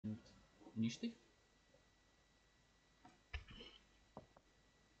initiative.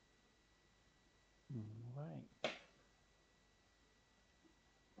 Right.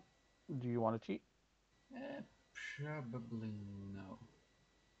 Do you want to cheat? Probably no.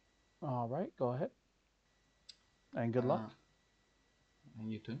 All right, go ahead. And good luck.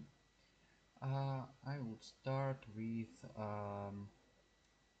 And you too. I would start with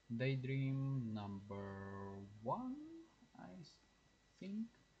Daydream number 1, I think.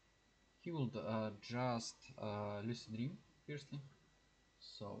 He would just lucid dream firstly.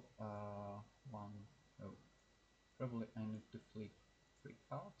 So one, oh, probably I need to flip 3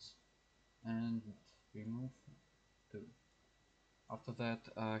 cards and remove 2. After that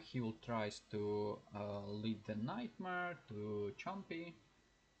he will try to lead the nightmare to Chompy.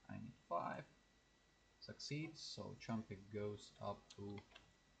 I need 5. Succeeds, so Chompy goes up to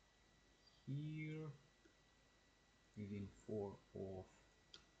here within 4 of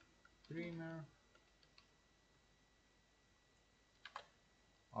Dreamer.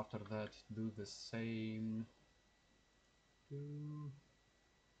 After that do the same to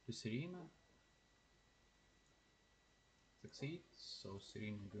Serena. Succeed, so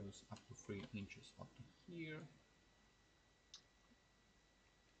Serena goes up to 3 inches up to here.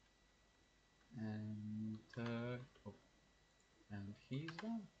 And and he's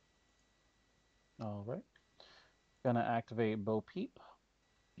done. All right. Gonna activate Bo Peep.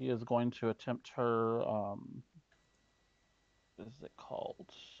 He is going to attempt her, what is it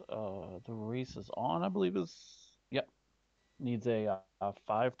called? The race is on, I believe is, yep. Needs a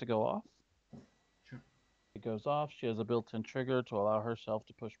 5 to go off. Sure. It goes off. She has a built-in trigger to allow herself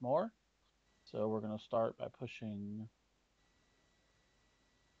to push more. So we're going to start by pushing,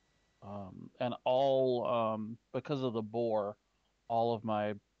 and because of the boar, all of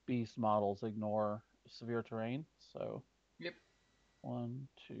my beast models ignore severe terrain. So Yep. 1,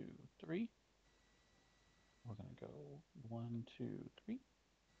 2, 3. We're going to go 1, 2, 3.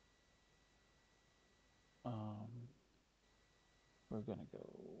 We're going to go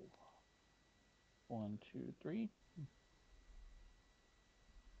 1, 2, 3.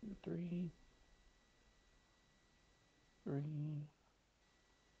 2, 3. 3.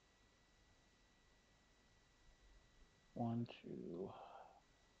 1, 2.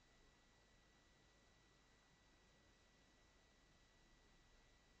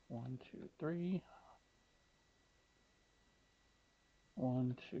 1, 2, 3.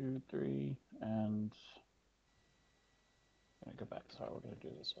 1, 2, 3, and I'm gonna go back. Sorry, we're gonna do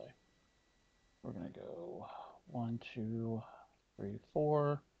it this way. We're gonna go 1, 2, 3,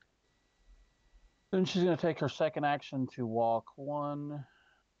 4. Then she's gonna take her second action to walk 1,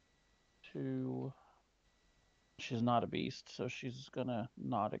 2. She's not a beast, so she's gonna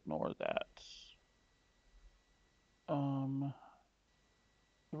not ignore that.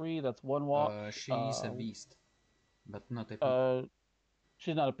 3. That's 1 walk. She is a beast, but not a pig. Uh,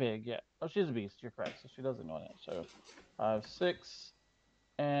 she's not a pig yet. Oh, she's a beast. You're correct. So she doesn't ignore that. So 5, 6.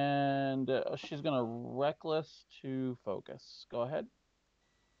 And she's going to reckless to focus. Go ahead.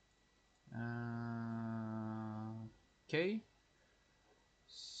 Okay.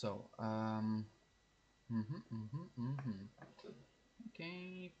 So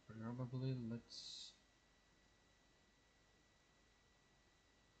okay, probably let's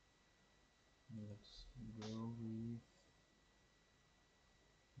go with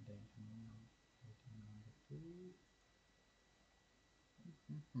Dayton number 2.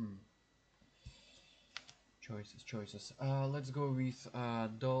 Choices. Let's go with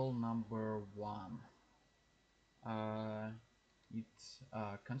doll number 1. It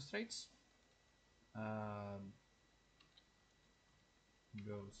constraints,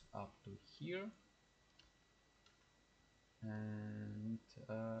 goes up to here, and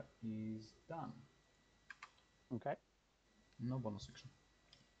is done. Okay. No bonus action.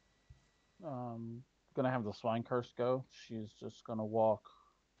 Gonna have the swine curse go. She's just gonna walk.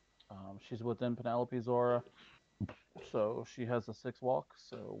 She's within Penelope's aura, so she has a 6 walk.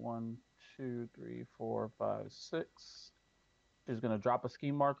 So 1, 2, 3, 4, 5, 6. She's gonna drop a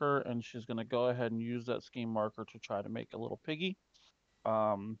scheme marker, and she's gonna go ahead and use that scheme marker to try to make a little piggy.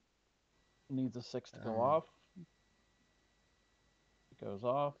 Um, Needs a 6 to go off. It goes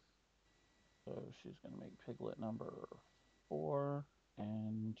off. So she's gonna make piglet number 4,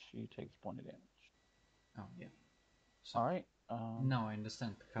 and she takes 20 damage. Oh yeah. So All right. now I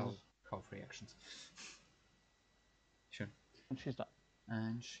understand how reactions. Sure. And she's done.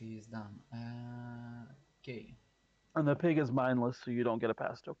 And she's done. Okay. And the pig is mindless, so you don't get a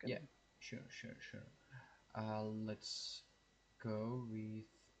pass token. Yeah. Sure. Let's go with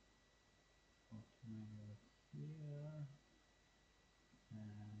here. And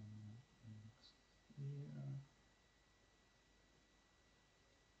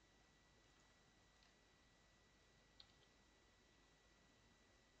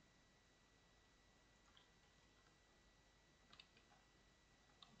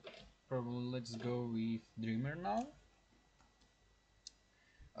Probably let's go with Dreamer now.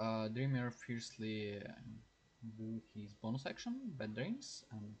 Dreamer fiercely do his bonus action, Bad Dreams,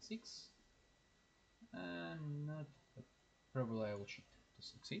 and 6. And not, but probably I will cheat to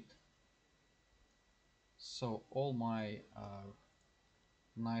succeed. So all my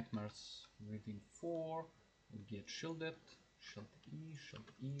nightmares within 4 will get shielded. Shield E, shield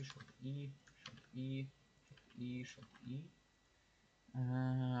E, shield E, shield E, shield E, shield E.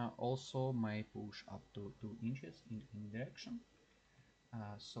 Also may push up to 2 inches in any direction.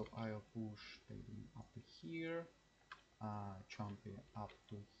 So I'll push Teddy up to here, Chompy up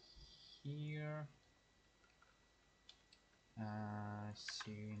to here,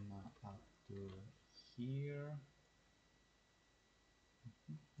 Sirena up to here.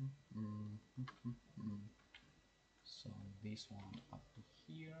 So this one up to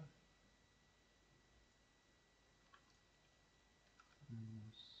here.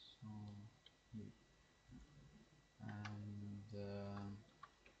 So here. And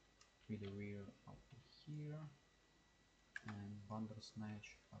with the rear up to here. And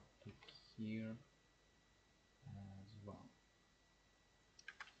Bandersnatch up to here as well.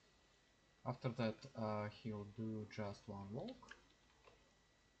 After that, he'll do just one walk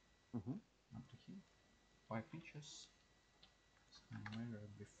up to here, 5 inches, same area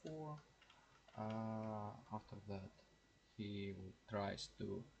before. After that, he tries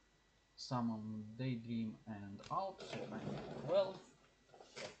to summon Daydream and Alp, so I have 12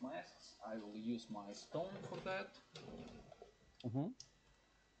 masks. I will use my stone for that.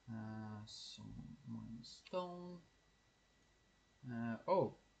 So my stone.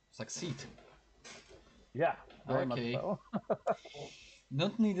 Oh, succeed. Yeah, very much Okay. so.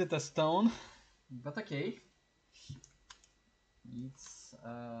 Not needed a stone, but okay. It's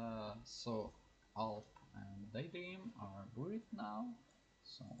so Alp and Daydream are buried now.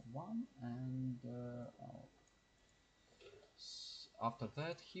 So 1 and Alp. After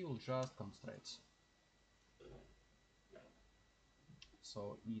that he will just constraints.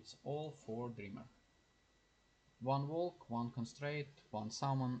 So it's all for Dreamer. 1 walk, 1 constraint, 1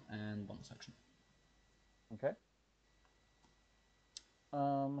 summon, and bonus action. Okay.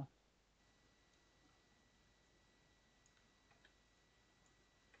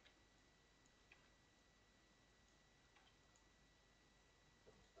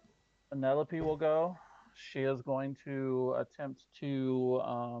 Penelope will go. She is going to attempt to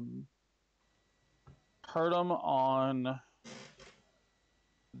hurt him on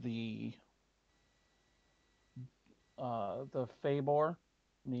the Fabor.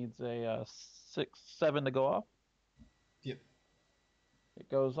 Needs a 6-7 to go off. Yep. It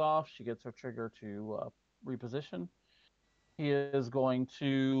goes off. She gets her trigger to reposition. He is going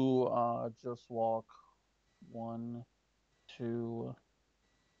to just walk 1, 2,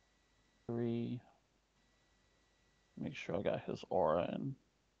 3. Make sure I got his aura in.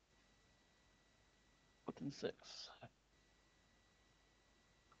 Within 6.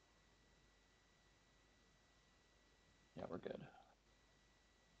 Yeah, we're good.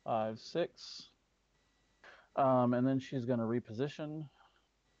 5, 6. And then she's going to reposition.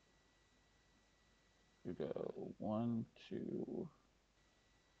 You go 1, 2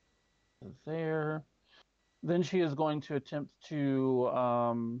 there. Then she is going to attempt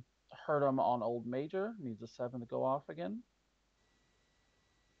to hurt him on Old Major. Needs a 7 to go off again.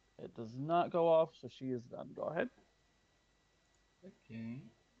 It does not go off, so she is done. Go ahead. Okay.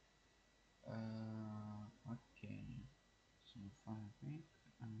 Okay. So 5 week.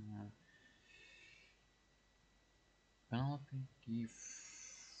 Penelope give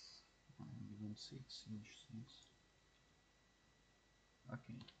within 6 inches.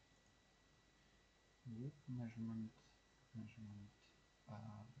 Okay. Width measurement.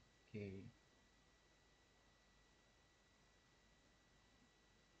 Okay.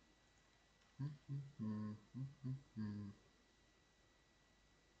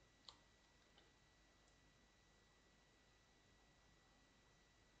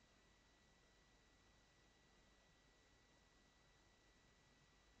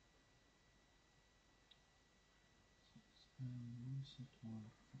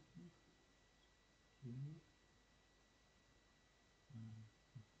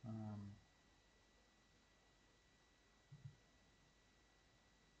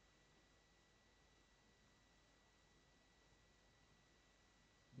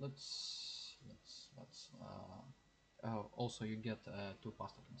 Let's also you get 2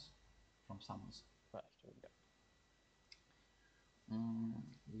 pass tokens from summons. Faster, yeah.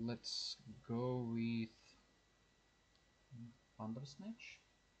 Let's go with Bandersnatch.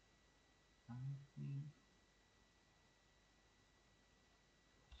 I think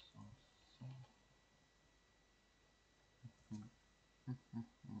so.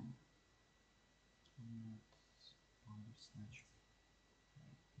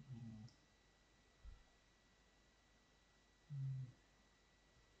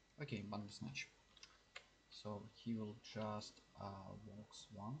 Okay, Bandersnatch. So he will just walks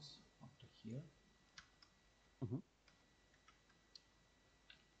once up to here. Mm-hmm.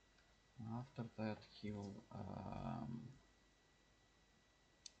 After that, he will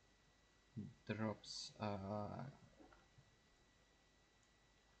drops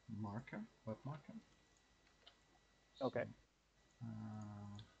web marker. Okay. So,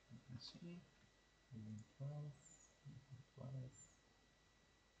 let's see, 12, 12.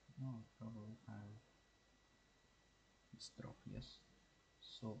 No, probably it's drop, yes.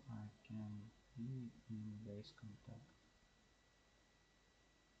 So I can be in base contact.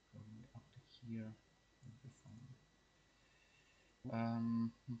 Going up to here would be fine.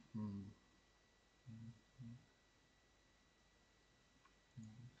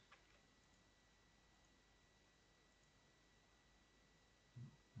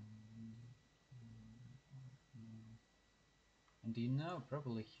 And you know,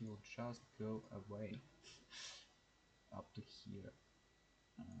 probably he will just go away up to here.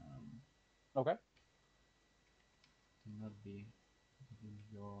 Okay. To not be within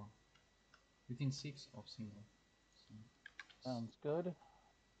your within 6 of single. So, Sounds good.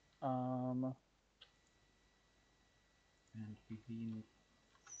 Um, and within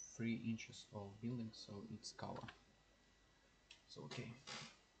 3 inches of building, so it's cover. So okay.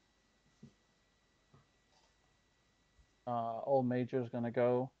 Old Major's gonna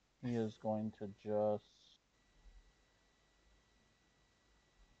go. He is going to just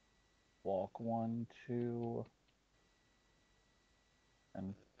walk 1, 2,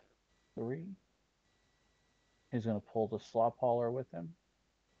 and 3. He's gonna pull the slop hauler with him.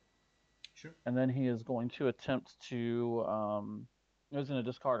 Sure. And then he is going to attempt to he's going to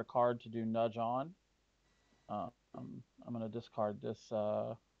discard a card to do nudge on. I'm going to discard this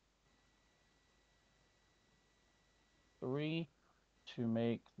 3 to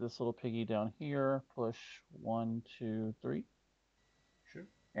make this little piggy down here push 1, 2, 3. Sure.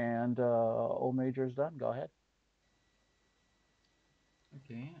 And Old Major's done. Go ahead.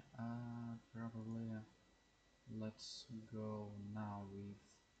 Okay. Probably let's go now with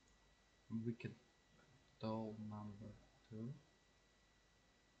Wicked Doll number 2.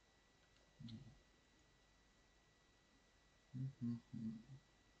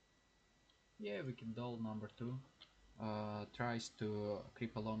 Yeah, Wicked Doll number 2 tries to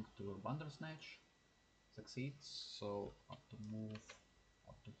creep along to Bandersnatch, succeeds, so up to move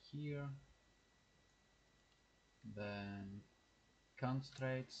up to here, then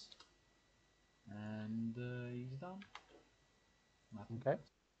concentrates, and he's done. Nothing Okay.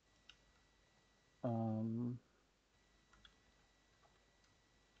 else. Um,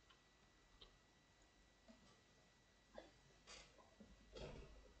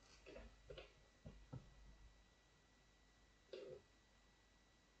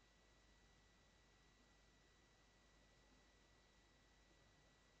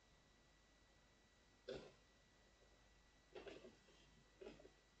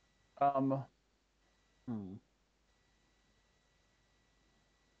 um, hmm.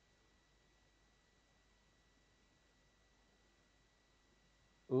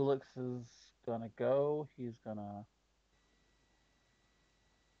 Ulix is gonna go. He's gonna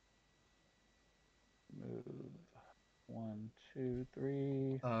move 1, 2,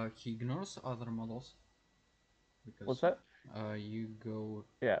 3. He ignores other models What's because that? you go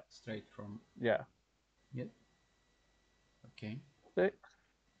Yeah, straight from. yeah. Yeah. Okay. 6.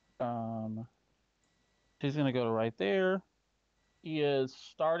 He's gonna go to right there. He is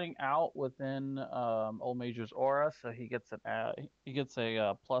starting out within Old Major's aura, so he gets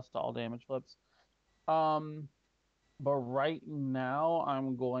a plus to all damage flips. Um, but right now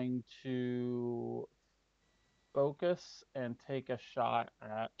I'm going to focus and take a shot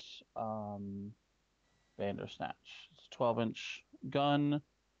at Bandersnatch. It's a 12-inch gun.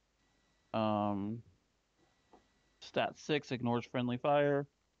 Um, stat 6 ignores friendly fire.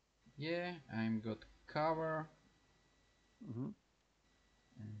 Yeah, I'm got cover. Mm-hmm. I'm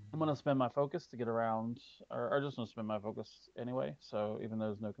And gonna spend my focus to get around, or just gonna spend my focus anyway. So even though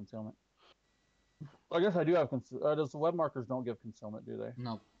there's no concealment. I guess I do have does the web markers don't give concealment, do they?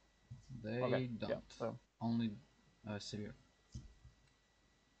 no, Okay, they yeah. don't. So Only severe.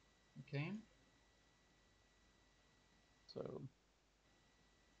 Okay. so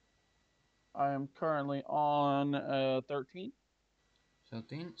I am currently on 13.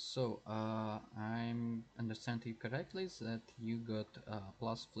 13. So I'm understand you correctly that you got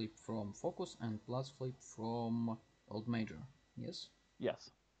plus flip from focus and plus flip from old major. Yes.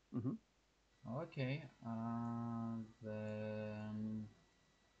 Yes. Mm-hmm. Okay. Then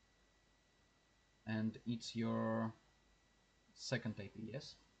and it's your second AP.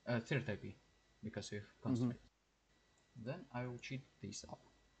 Yes. 30 IP because we concentrate. Then I will cheat this up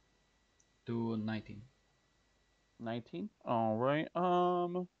to 19. 19. All right.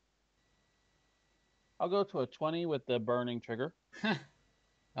 I'll go to a 20 with the burning trigger.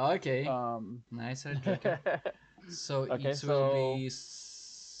 Okay. Nicer Joker. So okay, it will so be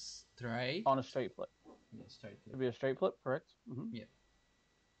straight. on a straight flip. Yeah, straight flip. It'll be a straight flip, correct? Yeah.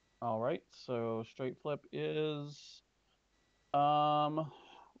 All right. So straight flip is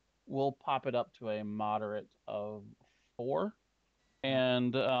we'll pop it up to a moderate of 4.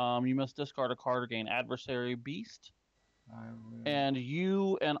 And you must discard a card to gain adversary beast. I will. And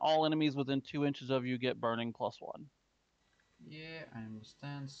you and all enemies within 2 inches of you get burning +1. Yeah, I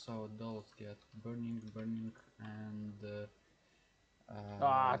understand. So those get burning, and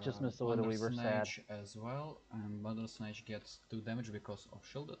Just missed the Widow Blunder Weaver. Sad. Snatch as well, and Blunder Snatch gets 2 damage because of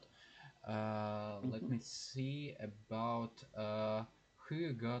shielded. Let me see about who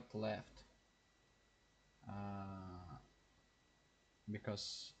you got left.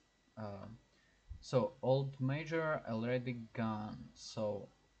 Because so old major already gone. So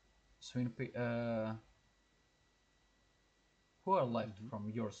Swin who are left from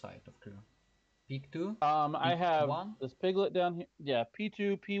your side of crew? Peak 2, I Peak have 1, this piglet down here. Yeah,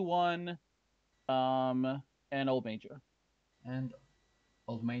 P2, P1, and Old Major. and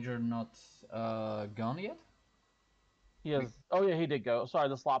old major not gone yet. He has. Oh yeah, he did go. Sorry,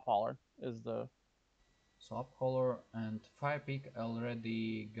 the slop hauler is the. Swap color and fire peak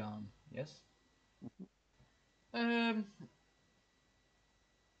already gone. Yes. Um,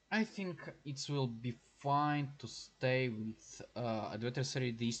 I think it will be fine to stay with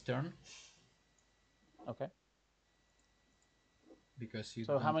adversary this turn Okay. because you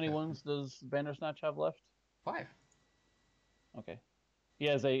So how don't many have wounds does Bandersnatch have left? 5. Okay. He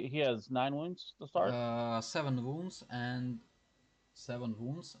has 9 wounds to start. 7 wounds and 7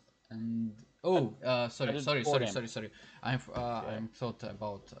 wounds and I, I sorry did sorry 4 sorry damage. sorry sorry I'm Yeah. I'm thought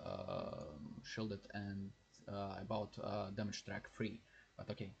about shielded and about damage track 3, but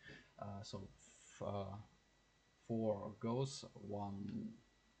okay. So 4 goes, 1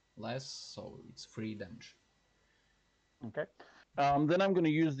 less, so it's 3 damage. Okay. Then I'm going to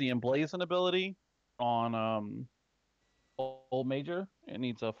use the Emblazon ability on Old Major. It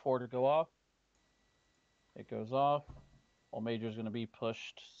needs a 4 to go off. It goes off. Old Major is going to be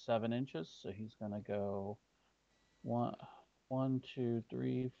pushed 7 inches, so he's going to go 1, 2,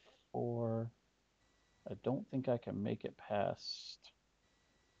 3, 4. I don't think I can make it past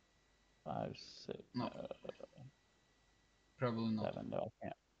 5, 6, No, probably not. 7. No, I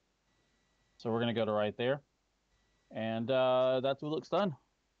can't. So we're going to go to right there. And that's what looks done.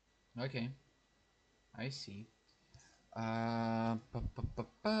 Okay, I see.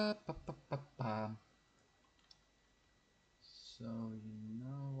 So you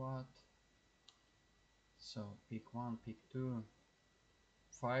know what? So pick 1, pick 2,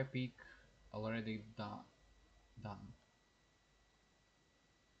 5 pick already done.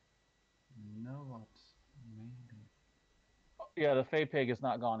 You know what? Maybe. Yeah, the Fey Pig is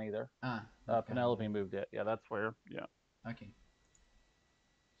not gone either. Not gonna Penelope either. moved it. Yeah, that's where. Yeah. Okay.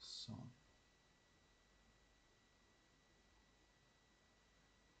 So.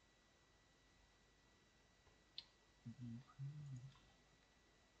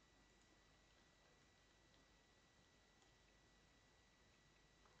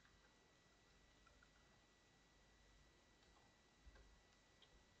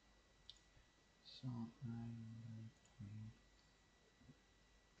 So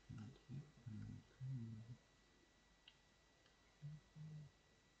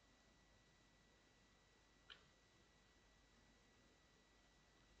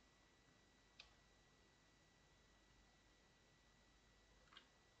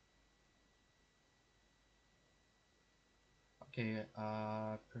okay,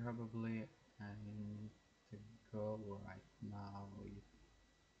 probably I need to go right now with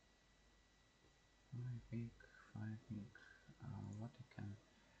 5 pick, 5 pick, what I can,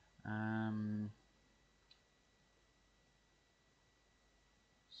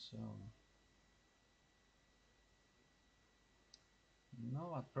 so, you know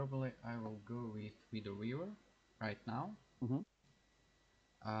what, probably I will go with the Weaver right now. Mm-hmm.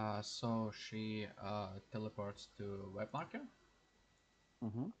 So she teleports to web marker.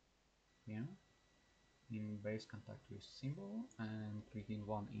 Mm-hmm. Yeah. In base contact with symbol and within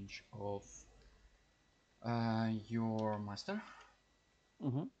 1 inch of your master.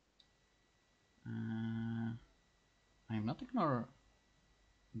 Mm-hmm. I'm not ignore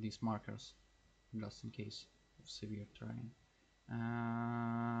these markers just in case of severe terrain.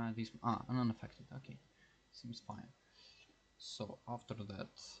 These unaffected. Okay, seems fine. So after that,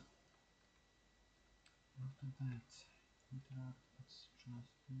 interact.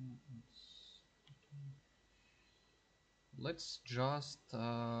 Let's just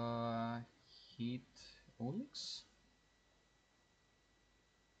hit Ulix.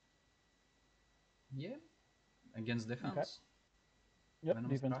 Yeah, against Okay. defense. Yep.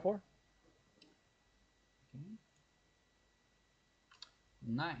 Venomous Defense strike. 4. Okay.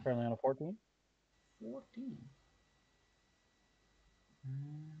 9. Currently on a 14. 14.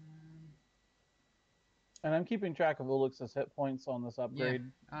 And I'm keeping track of Ulix's hit points on this Yeah,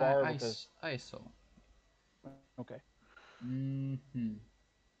 upgrade bar because. I saw. Okay. Mm-hmm.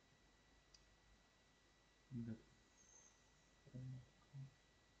 Good.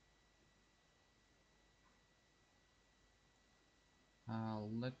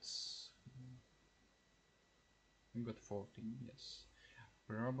 Let's. Got 14. Yes.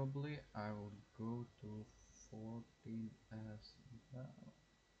 Probably I will go to 14 as well.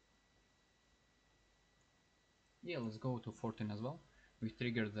 Yeah, let's go to 14 as well. We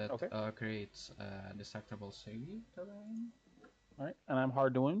trigger that Okay. creates destructible saving terrain. All right. And I'm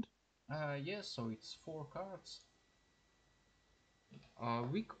hard to wound. Yes, so it's 4 cards.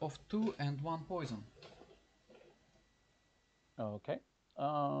 Weak of 2 and 1 poison. Okay.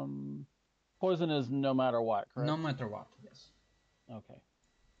 Poison is no matter what, No correct? matter what, yes. Okay.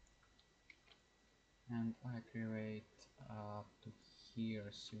 And I create to here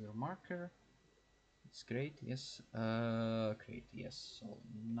severe marker. It's great, yes. Great, yes. So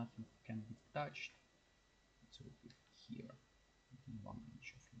nothing can be touched. It will be here, within 1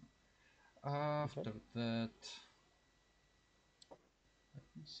 inch of you. After Okay. that, let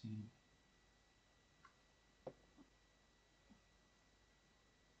me see.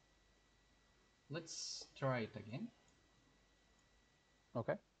 Let's try it again.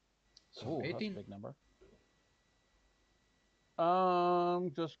 Okay. So Oh, that's a 18. big number.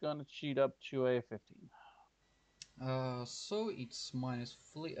 Just gonna cheat up to a 15. So it's minus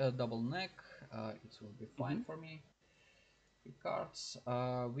double neck. It will be fine Mm-hmm. for me. 3 cards.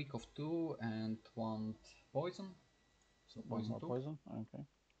 Weak of 2 and 1 poison. So One poison more 2. poison. Okay.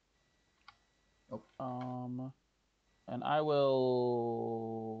 Oh, And I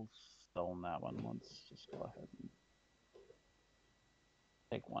will stone that one. Let's just go ahead and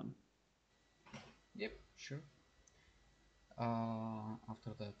take 1. yep, sure.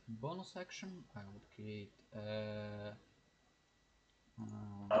 After that bonus action, I would create a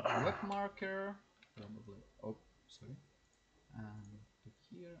web marker. Probably. Oh, sorry. And to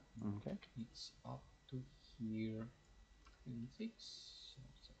here. Okay. It's up to here. 6. So,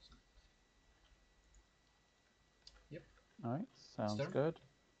 yep. All right. It's Sounds turn. good.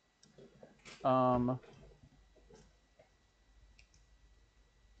 Um,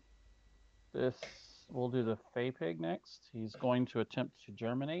 this we'll do the Fey Pig next. He's going to attempt to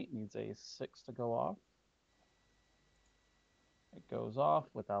germinate. Needs a 6 to go off. It goes off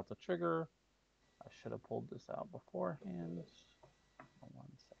without the trigger. I should have pulled this out beforehand. 1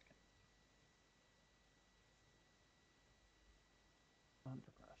 second.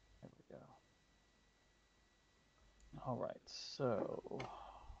 Under pressure. There we go. All right. So.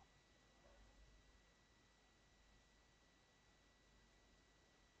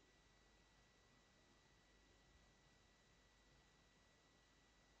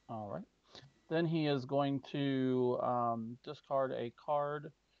 All right. Then he is going to discard a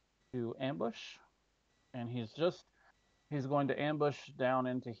card to ambush, and he's going to ambush down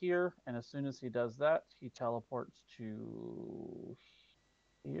into here, and as soon as he does that, he teleports to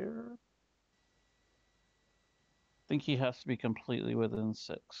here. I think he has to be completely within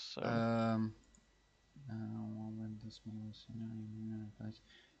 6. So When this was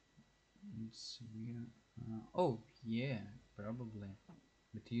oh yeah, probably.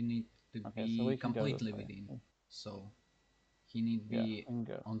 But you need to okay, so be we can go this completely way. within. So he need Yeah, be we can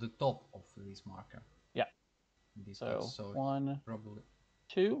go. on the top of this marker Yeah. in this case. So So 1, probably.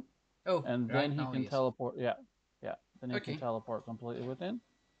 2, Oh, and then right he now can yes. teleport. Yeah, yeah. Then he can Okay. teleport completely within.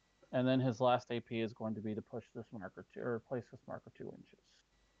 And then his last AP is going to be to push this marker to, or place this marker 2 inches.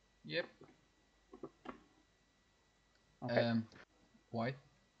 Yep. Okay. White.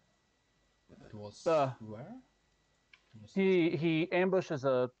 It was Uh, where? It was... he ambushes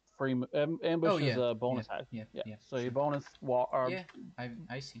a free Oh ambush is yeah, a yeah, bonus act. yeah, Yeah. yeah. So you Sure. bonus Yeah,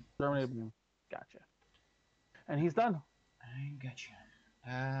 I see. terminated. Gotcha. And he's done. I gotcha.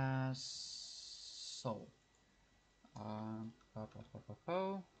 So,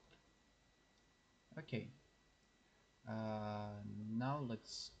 okay. Now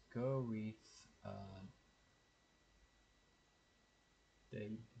let's go with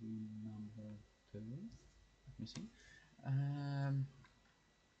daydream number 2. Let me see.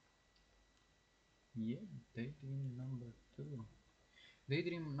 Yeah, daydream number two.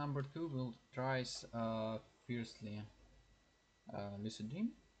 Daydream number two will tries fiercely lucid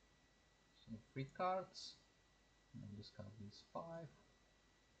dream. So 3 cards. And discard these 5.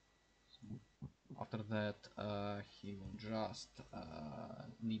 So after that, he will just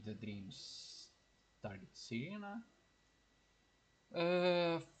lead the dreams. Target Serena.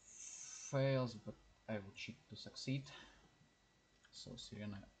 Fails, but I will cheat to succeed. So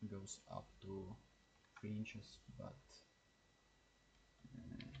Serena goes up to 3 inches, but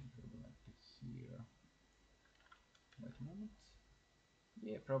like to here. Wait a moment.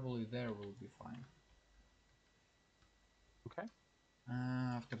 Yeah, probably there will be fine. Okay.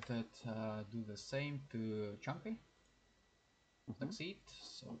 After that, do the same to Chumpy. Succeed.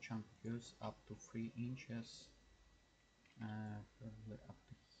 So Chumpy goes up to 3 inches. Probably up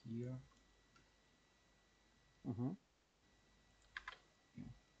to here.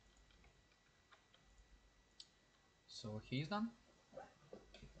 Yeah. So he's done.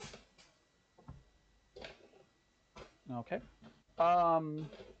 Okay.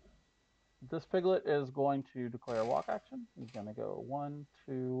 This piglet is going to declare a walk action. He's going to go 1,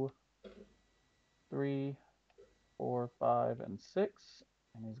 2, 3, 4, 5, and 6.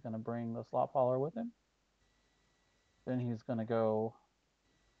 And he's going to bring the slop hauler with him. Then he's going to go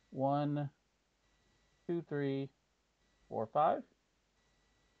 1, 2, 3, 4, 5.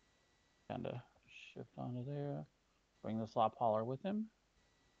 Kind of shift onto there. Bring the slop hauler with him.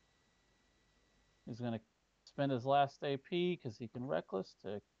 He's going to spend his last AP because he can reckless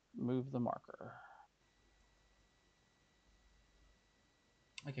to move the marker.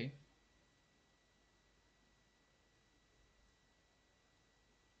 Okay.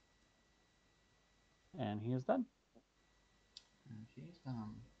 And he is done. And he's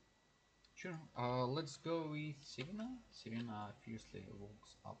done. Sure. Let's go with Serena. Serena fiercely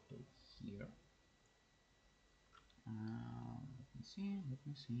walks up to here. Let me see. Let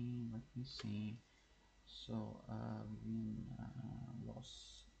me see. Let me see. So win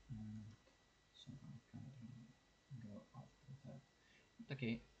loss. So I can go after that.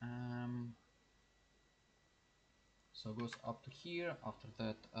 Okay. So goes up to here. After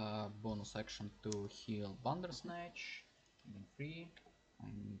that, bonus action to heal Bandersnatch. Then 3. I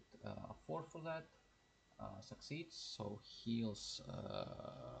need 4 for that. Succeeds. So heals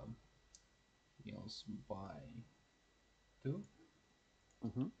heals by 2.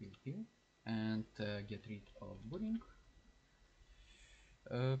 Heal, heal. And get rid of bullying.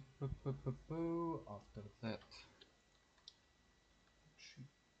 After that, should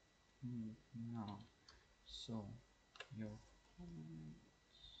move now. So your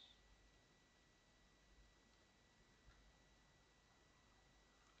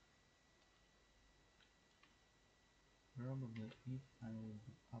probably if I will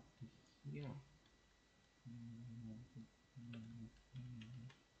be up to here.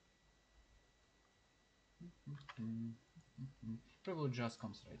 Probably just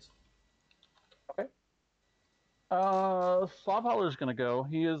comes right. Okay. Slop hauler is going to go.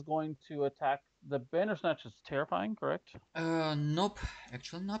 He is going to attack. The Bandersnatch is terrifying, correct? Nope.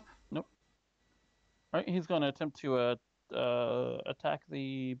 Actually, nope. Nope. All right, he's going to attempt to attack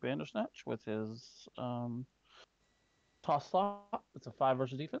the Bandersnatch with his toss slop. It's a 5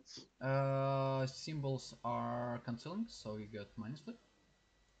 versus defense. Symbols are concealing, so you get -2.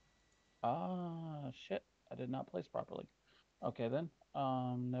 Ah, shit. I did not place properly. Okay, then.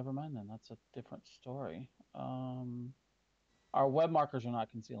 Never mind then. That's a different story. Our web markers are not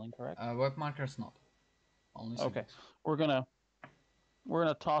concealing, correct? Web markers not. Only Okay. symbols. We're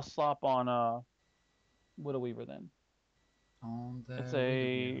gonna toss slop on Widow Weaver then. On It's the Widow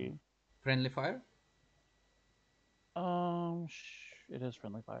Weaver. a Friendly fire? it is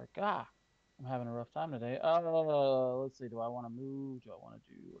friendly fire. Gah, I'm having a rough time today. Let's see. Do I want to move? Do I want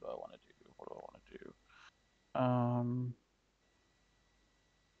to do? What do I want to do? What do I want to do?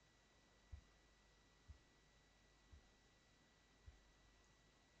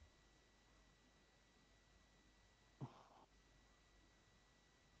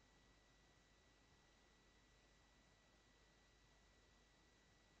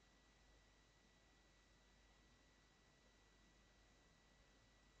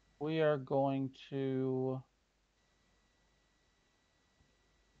 We are going to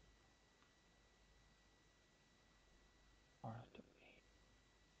R3,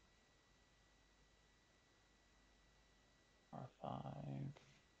 R5.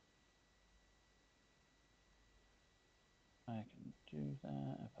 I can do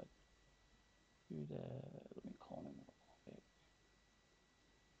that. If I do that, let me clone him real quick.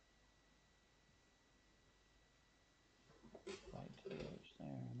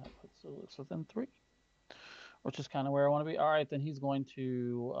 Ulix within 3, which is kind of where I want to be. All right, then he's going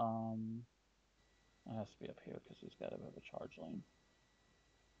to. It has to be up here because he's got to have a charge lane.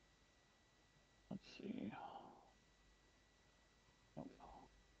 Let's see. Nope.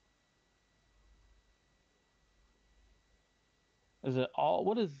 Is it all?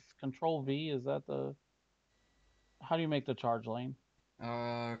 What is Control V? Is that the? How do you make the charge lane?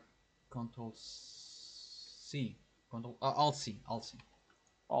 Control C, Control Alt C, Alt C,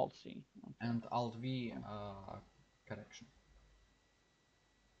 Alt C. Okay. and Alt V correction.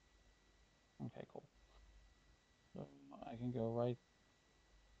 Okay, cool. So I can go right.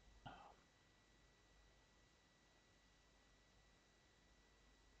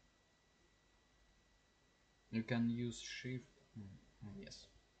 You can use Shift. Yes.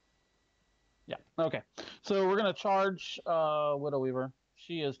 Yeah. Okay. So we're gonna charge Widow Weaver.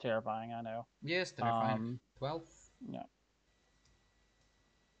 She is terrifying, I know. Yes, terrifying. 12. Yeah.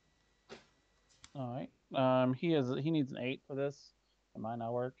 All right. He needs an 8 for this. It might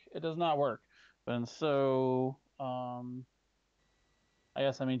not work. It does not work. And so I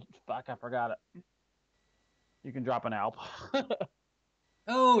guess fuck, I forgot it. You can drop an Alp.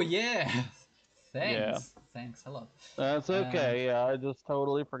 Oh yeah. Yeah. Thanks. Thanks a lot. That's okay. Yeah, I just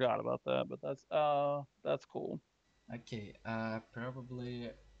totally forgot about that, but that's cool. Okay. Probably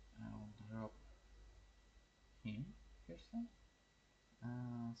I'll drop him first.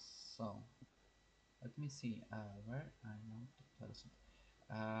 So let me see. Where I want to place it.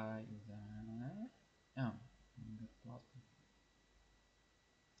 Oh,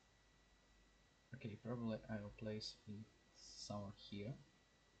 okay, probably I will place it somewhere here,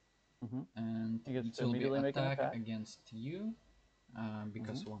 Mm-hmm. and He gets it to will be immediately make an attack attack. against you,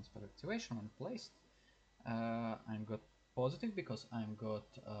 because Mm-hmm. once per activation when placed, I'm got positive because I'm got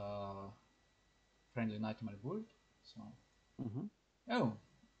friendly nightmare word. So Mm-hmm. oh,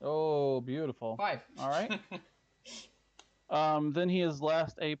 Oh, beautiful. 5. All right. Then his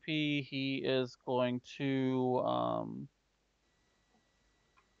last AP, he is going to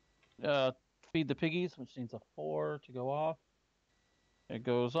uh, feed the piggies, which needs a 4 to go off. It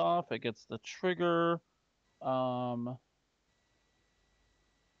goes off. It gets the trigger. Um,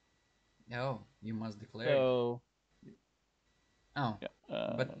 Oh, you must declare it. so Oh,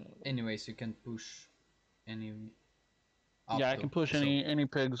 yeah, but anyways, you can push any yeah, up I to. can push So any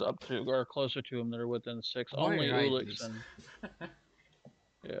pigs up to or closer to him that are within 6. why Only write Ulix this? and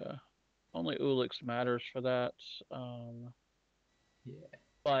yeah, only Ulix matters for that. Um, Yeah,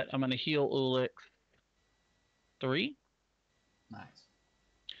 but I'm gonna heal Ulix 3. nice.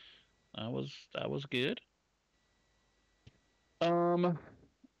 That was good. And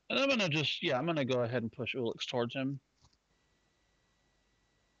I'm gonna I'm gonna go ahead and push Ulix towards him.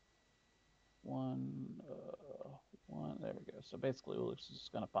 One. There we go. So basically, Ulix is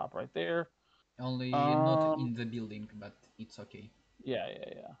just gonna pop right there. Only not Um, in the building, but it's okay. yeah.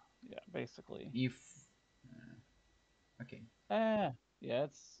 Basically, If okay, ah, yeah.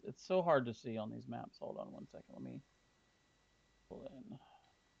 It's so hard to see on these maps. Hold on one second. Let me pull in.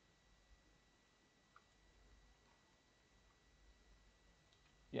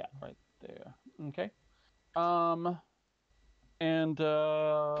 Yeah, right there. Okay. Um, and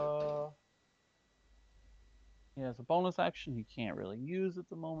he has a bonus action he can't really use at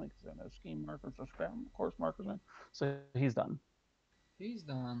the moment because there are no scheme markers or course markers in. So he's done. he's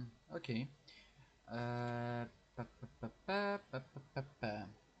done. Okay. Uh, pa, pa, pa, pa, pa, pa, pa, pa.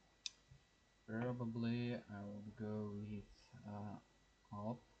 Probably I will go with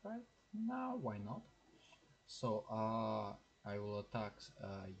upright now. Why not? So I will attack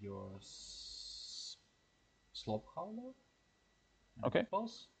your slope howler and Okay.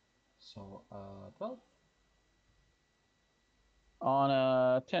 false. So 12.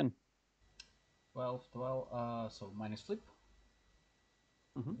 On 10. 12, 12. So minus flip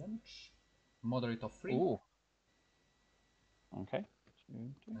Mm-hmm. damage. Moderate of 3. Ooh. Okay.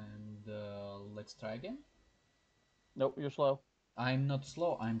 2, 3. And let's try again. Nope, you're slow. I'm not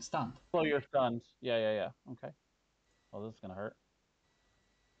slow, I'm stunned. Slow, you're stunned. Yeah. Okay. Oh, this is gonna hurt.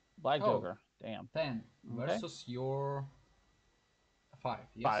 Black Oh, Joker. Damn. 10 Okay. versus your 5. 5.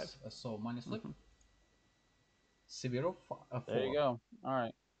 Yes, so minus flip. Mm-hmm. Severo There you 4. go. All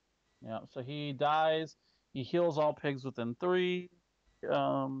right. Yeah. So he dies. He heals all pigs within 3.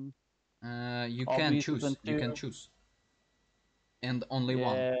 Um, You all can beasts within choose. You can 2. choose. And only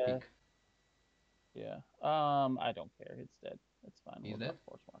one Yeah. pick. Yeah. I don't care. It's dead. It's fine. Is We'll that? drop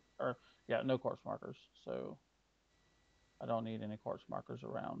course marker. Or yeah, no course markers. So I don't need any course markers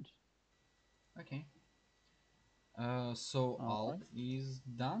around. Okay. So All alt right. is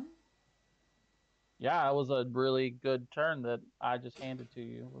done. Yeah, it was a really good turn that I just handed to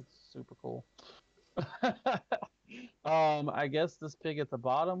you. It was super cool. I guess this pig at the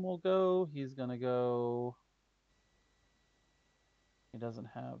bottom will go. He's gonna go. He doesn't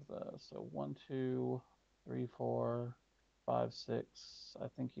have the so 1, 2, 3, 4, 5, 6. I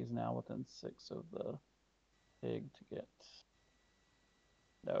think he's now within 6 of the pig to get.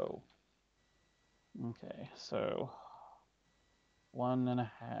 No. Okay, so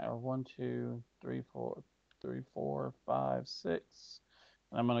 1.5 or 1, 2, 3, 4, 3, 4, 5, 6.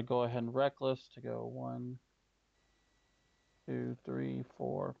 And I'm gonna go ahead and reckless to go 1, 2, 3,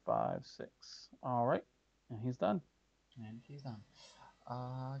 4, 5, 6. All right, and he's done. And he's done.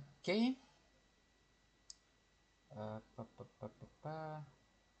 Okay. Pa, pa, pa, pa, pa.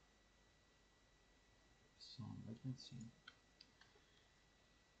 So let me see.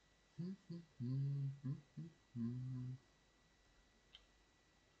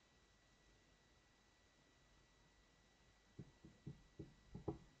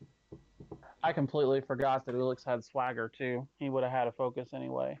 I completely forgot that Ulix had swagger too. He would have had a focus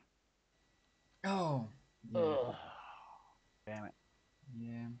anyway. Oh, yeah, Ugh. Damn it.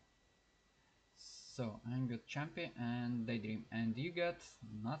 yeah. So I'm got Champion and Daydream, and you got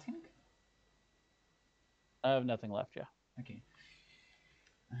nothing. I have nothing left, yeah. Okay.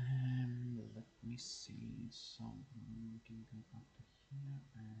 Let me see. So we can go up to here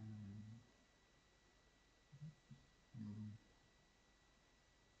and. mm,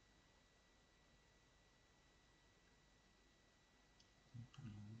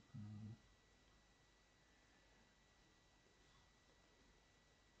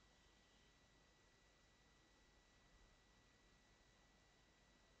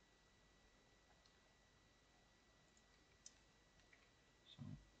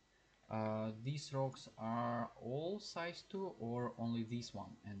 So these rocks are all size 2 or only this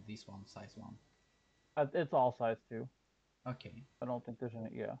one and this one size 1? It's all size 2. Okay, I don't think there's any,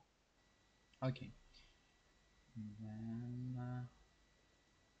 yeah. okay. Then, um,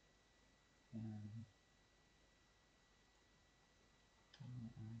 I can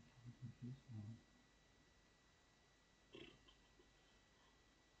do this one.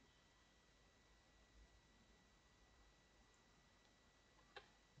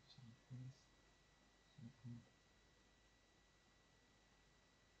 So first, second,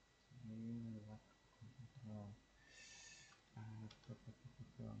 so I really like control. Pa, pa, pa, pa,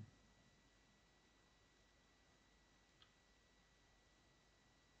 pa.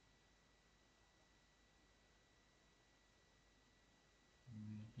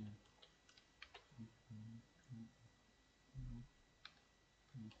 Maybe.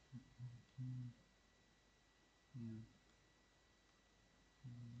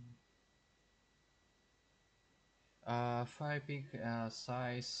 Yeah. Fire pick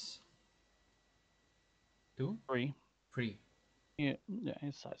size 2? 3. 3. Yeah, yeah,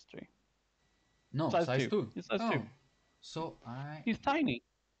 he's size 3. No, Size size 2. 2. He's size 2. Oh, so I. He's tiny.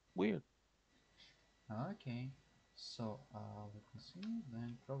 Weird. Okay. So let me see.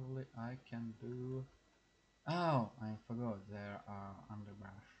 Then probably I can do. Oh, I forgot there are underbrush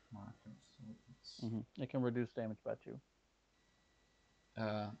markers. So it's. It can reduce damage by 2.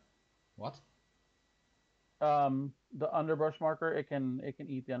 Uh, what? The underbrush marker, it can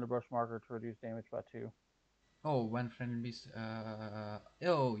eat the underbrush marker to reduce damage by 2. Oh, when friendlies.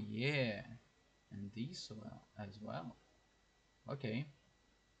 Oh yeah, and these as well. Okay.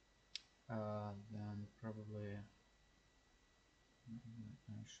 Then probably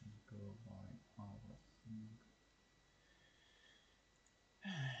I should go by our thing.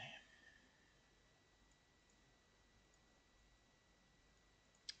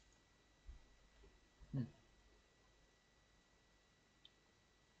 Hmm.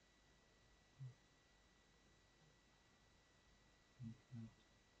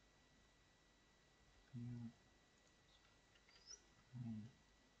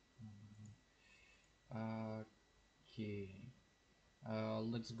 Okay.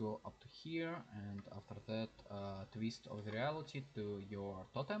 Let's go up to here, and after that, twist of the reality to your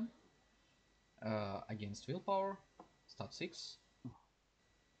totem against willpower. Stat 6.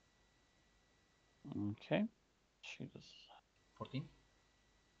 Okay. She just 14.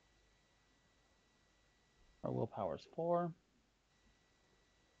 Our willpower is 4.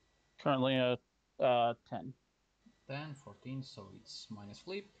 Currently at 10. 10, 14, so it's minus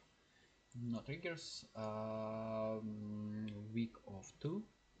flip. No triggers. Weak of 2.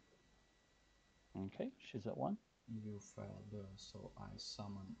 Okay, she's at 1. You failed, so I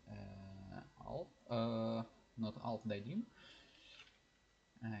summon Alf, not Alf Diadem.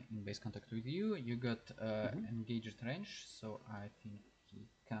 In base contact with you, you got engaged range, so I think he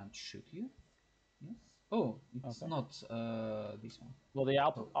can't shoot you. Yes. Oh, it's Okay. not this one. Well, the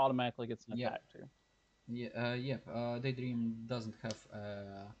Alp So automatically gets an yeah, attack too. yeah, yep. Daydream doesn't have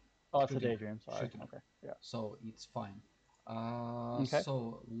Oh, it's a shooting, daydream. Sorry. shooting, Okay. Yeah. so it's fine. Okay.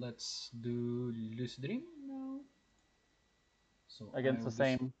 So let's do Lucid Dream now. So I Against will the do.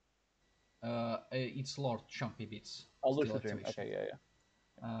 same. It's Lord Chumpy Beats Oh, skill lucid dream. activation. Okay.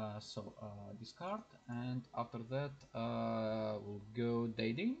 Yeah. So discard, and after that we'll go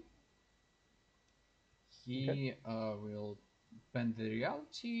Daydream. Yeah. Okay. He will bend the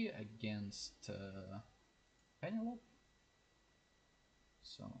reality against Penelope.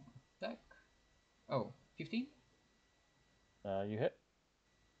 So attack. Oh, 15. You hit.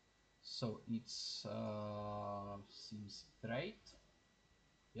 So it's seems straight.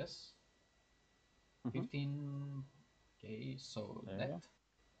 Yes. Mm-hmm. 15. Okay, so There you that. go.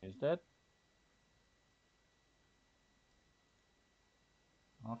 He's dead.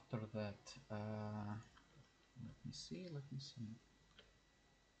 After that, let me see. Let me see.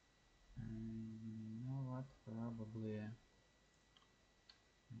 You know what? Probably.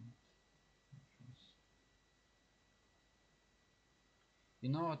 You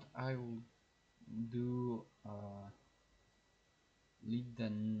know what? I will do lead the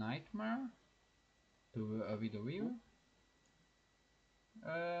nightmare to a Widow Weaver.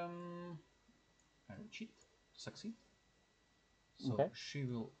 I will cheat to succeed. So Okay. she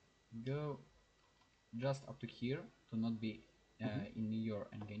will go just up to here to not be Mm-hmm. in your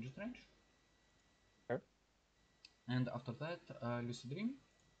engaged range. Sure. And after that, Lucid Dream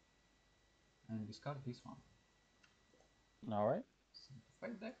and discard this one. All right.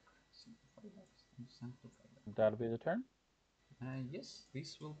 Sanctify deck, sanctify deck, and sanctify deck. That'll be the turn. Yes,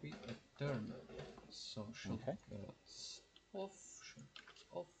 this will be a turn. So Okay. shortcuts off, shortcuts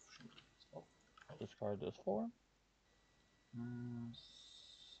off, shortcuts off. Discard this 4.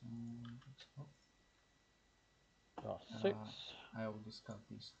 So that's off. Draw 6. I will discard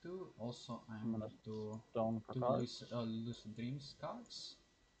these two. Also, I'm I'm gonna going to stone for two cards. Lucid Dreams cards.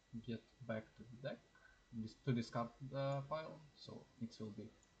 Get back to the deck. To discard the pile. So it will be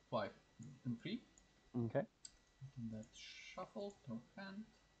 5 and 3. Okay. That shuffle through hand.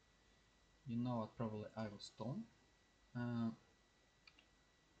 You know what? Probably I will stone uh,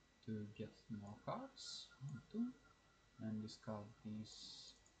 to get more cards. 1, 2, and discard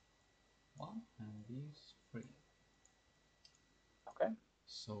these 1 and these 3. Okay.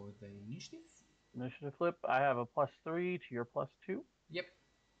 So the initiative. Initiative flip. I have a +3 to your +2. Yep.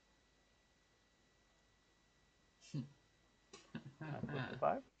 I flipped a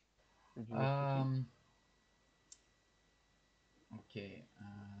 5. Did you wish to see? um. Okay.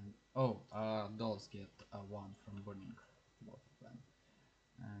 Oh, dolls get a 1 from burning, both of them,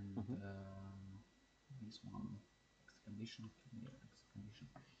 and Mm-hmm. this one X condition, X condition.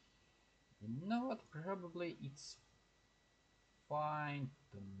 You know what? Probably it's fine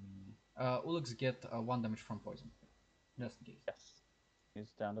to me. Ulix get 1 damage from poison, just in case. Yes.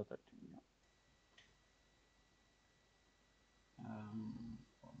 He's down to 13.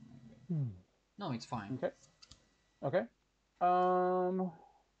 Or maybe Hmm. no, it's fine. Okay. Okay. Um.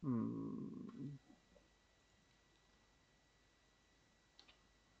 Hmm.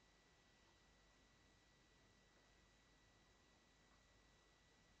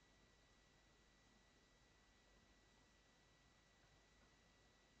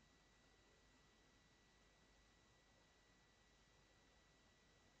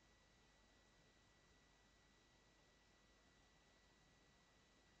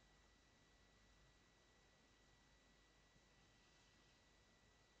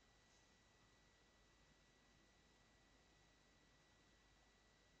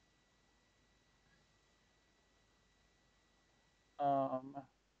 Um.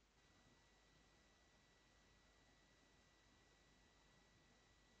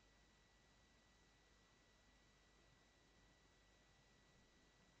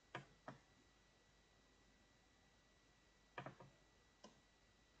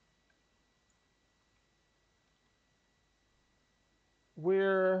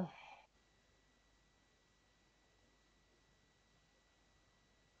 We're.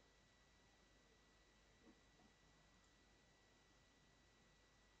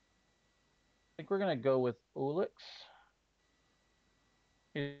 I think we're gonna go with Ulix.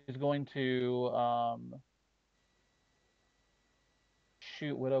 He's going to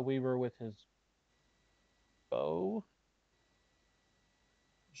shoot Widow Weaver with his bow.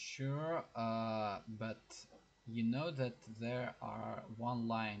 Sure, but you know that there are one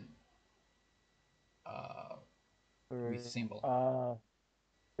line uh, with symbol. Uh,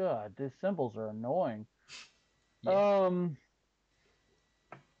 God, these symbols are annoying. Yeah. Um,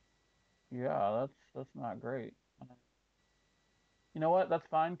 Yeah, that's not great. You know what? That's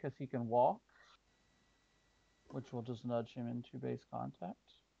fine because he can walk, which will just nudge him into base contact.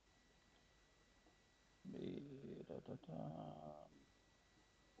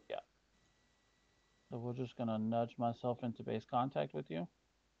 Yeah. So we're just gonna nudge myself into base contact with you.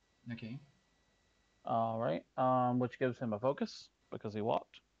 Okay. All right. Which gives him a focus because he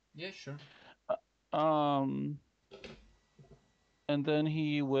walked. Yeah, sure. Um, and then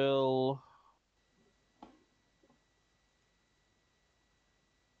he will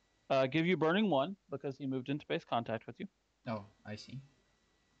give you burning one because he moved into base contact with you. Oh, I see.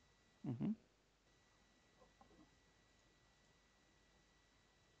 hmm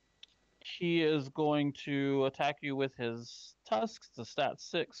He is going to attack you with his tusks, the stat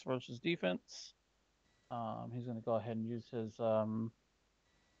 6 versus defense. He's going to go ahead and use his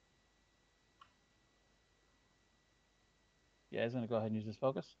yeah, he's going to go ahead and use his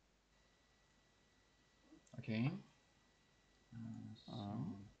focus. Okay. So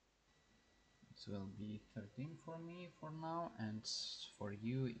Um, it will be 13 for me for now, and for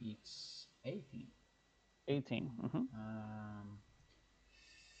you it's 18. 18.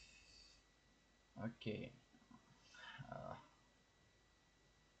 Okay. Uh,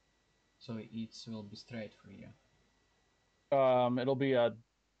 so it will be straight for you. It'll be a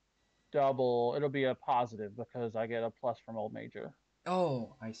double. It'll be a positive because I get a plus from Old Major.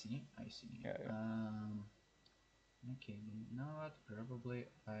 Oh, I see. I see. Yeah, yeah. Okay. You know what? Probably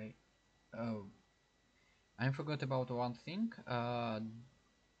I. Oh, I forgot about one thing. Um,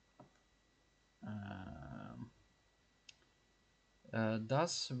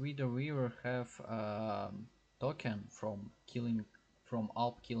 does Widow Weaver have token from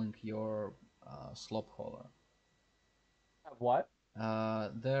Alp killing your slop hauler? Have what?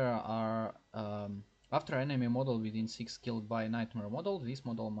 There are after enemy model within 6 killed by nightmare model, this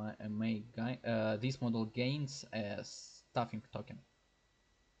model this model gains a stuffing token.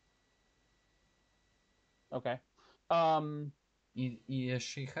 Okay. Um, Yes,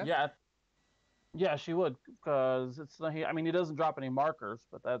 she have. yeah, yeah, she would because it's not. I mean, he doesn't drop any markers,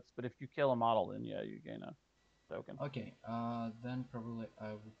 but if you kill a model, then yeah, you gain a token. Okay, then probably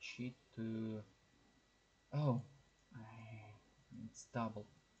I would cheat to. Oh, it's double.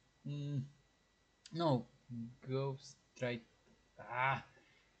 Mm, no, go straight. Ah,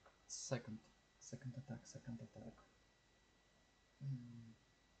 second, second attack, second attack. Mm,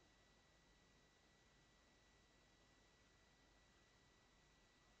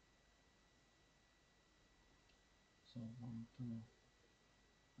 so 1, 2.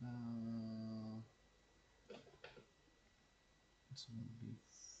 This will be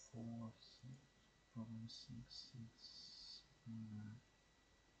 4, 6, probably 6, 6,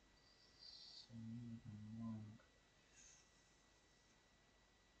 7, 1.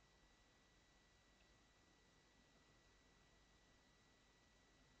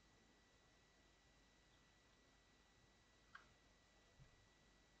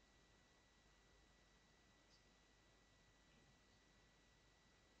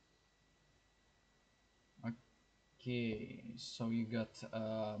 Okay, so you got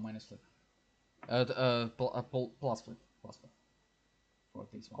minus flip. Plus flip, plus flip for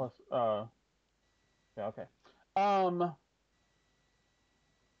this one. Plus, yeah, okay. Um,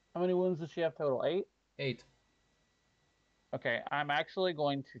 how many wounds does she have total? 8. 8, Okay, I'm actually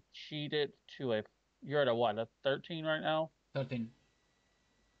going to cheat it to a. You're at a what? A 13 right now. 13.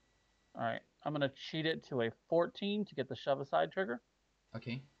 All right, I'm gonna cheat it to a 14 to get the shove aside trigger.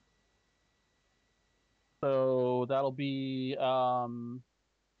 Okay. So that'll be a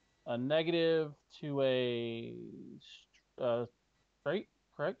negative to a straight,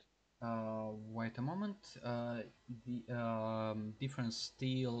 correct? Wait a moment. The difference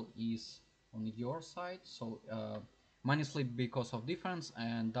still is on your side, so minus flip because of difference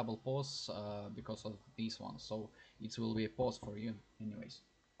and double pause because of this one. So it will be a pause for you, anyways.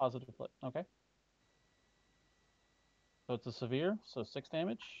 Positive flip. Okay. So it's a severe, so 6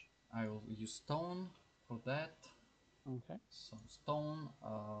 damage. I will use stone for that. Okay. So stone,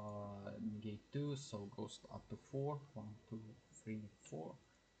 negate 2, so goes up to 4. 1, 2, 3, 4.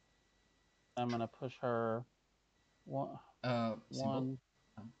 I'm gonna push her one, Symbol. one.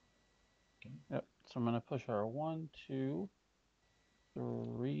 Okay. Yep. So I'm gonna push her 1, 2,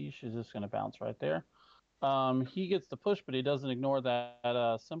 3. She's just gonna bounce right there. He gets the push, but he doesn't ignore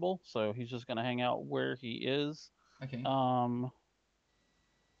that symbol, so he's just gonna hang out where he is. Okay. Um,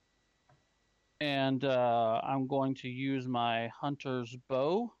 and I'm going to use my hunter's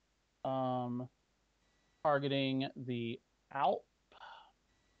bow, um, targeting the Alp.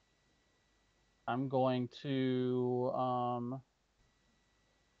 I'm going to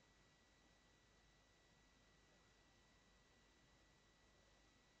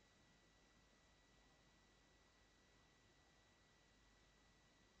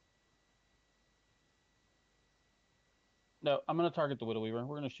No, I'm gonna target the Widow Weaver.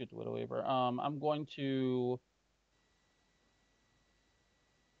 We're gonna shoot the Widow Weaver. I'm going to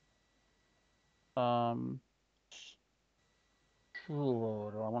um. Oh,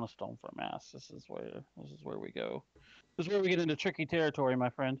 do I want to Stone for Mass? This is where we go. This is where we get into tricky territory, my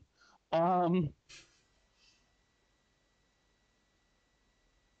friend. Um,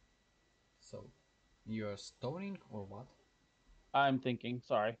 So, you're stoning or what? I'm thinking.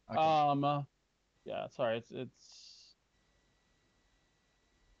 Sorry. Okay. Yeah. Sorry. It's.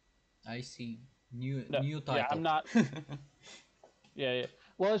 I see. New No. new Yeah. I'm title. not. Yeah. Yeah.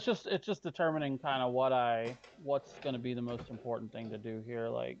 Well, it's just determining kind of what's going to be the most important thing to do here,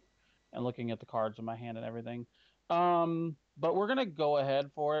 like, and looking at the cards in my hand and everything. But we're gonna go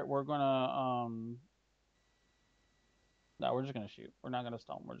ahead for it. We're gonna No, we're just gonna shoot. We're not gonna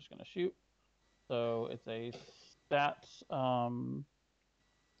stone. We're just gonna shoot. So it's a stats So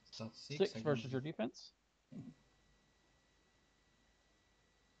 6 six against versus your defense.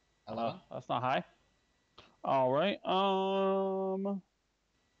 11. That's not high. All right.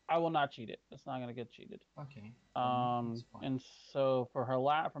 I will not cheat it. It's not gonna get cheated. Okay, for me it's fine. And so for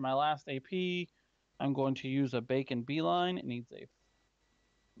my last AP, I'm going to use a bacon beeline. It needs a.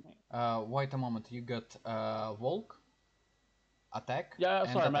 Wait a moment. You got Volk, attack, Yeah,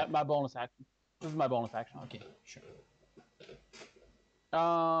 and sorry, my, attack. my bonus action. This is my bonus action. Okay, sure.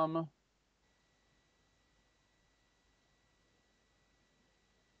 Um,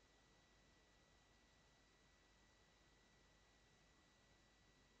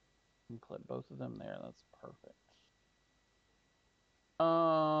 and put both of them there. That's perfect.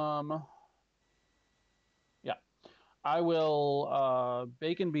 Um, yeah, I will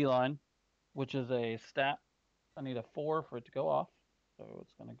bacon beeline, which is a stat. I need a 4 for it to go off, so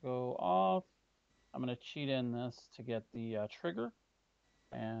it's gonna go off. I'm gonna cheat in this to get the trigger,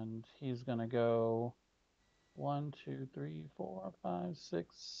 and he's gonna go 1, 2, 3, 4, 5,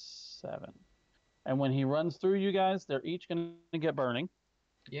 6, 7. And when he runs through you guys, they're each gonna get burning.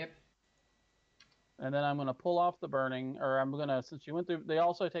 Yep. And then I'm gonna pull off the burning, or I'm gonna since you went through, they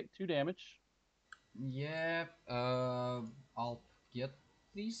also take 2 damage. Yep. I'll get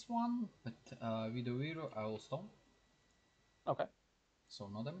this one, but with the Viro I will stone, Okay. so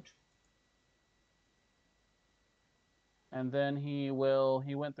no damage. And then he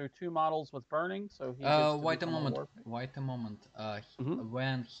went through 2 models with burning, so he gets to Wait a become a moment. war. Wait a moment. Hmm.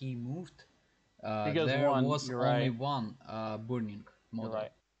 When he moved, He goes there 1. was You're only right. one burning You're model.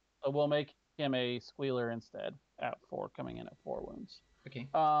 right. So we'll make him a squealer instead at 4, coming in at 4 wounds. Okay.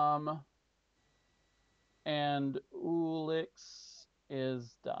 Um, and Ulix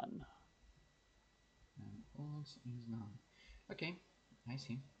is done. And Ulix is done. Okay, I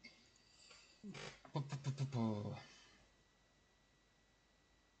see.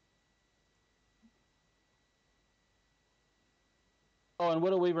 Oh, and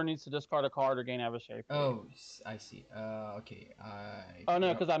Widow Weaver needs to discard a card or gain adversary fate. Oh, I see. Okay, I Oh no,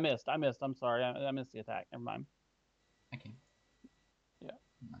 forgot. because I missed. I'm sorry. I missed the attack. Never mind. Okay, Yeah.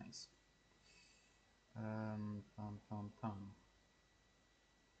 nice. Pum pum pum.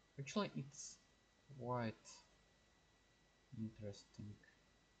 Actually, it's quite interesting.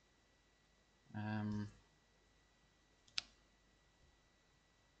 Um,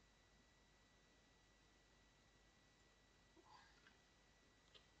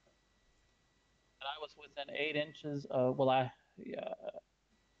 And I was within 8 inches of well, yeah,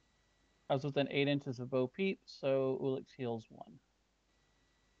 I was within 8 inches of Bo Peep, so Ulix heals 1.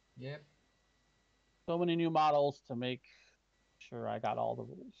 yep. So many new models to make sure I got all the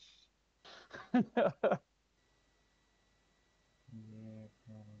rules. Yeah,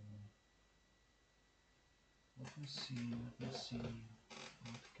 probably. Let me see. Let me see.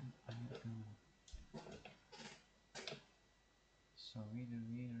 What can I do? So reader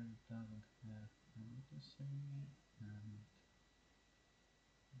doesn't have anything, and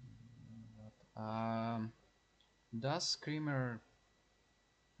what? Does Screamer?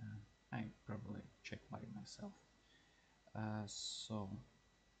 I probably check by myself. So,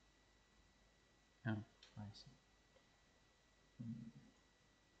 oh, I see.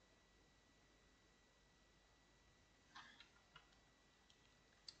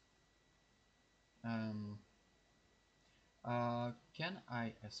 Um, can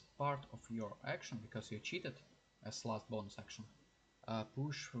I, as part of your action, because you cheated as last bonus action,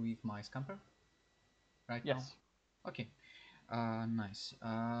 push with my scamper right now? Yes. Okay, nice.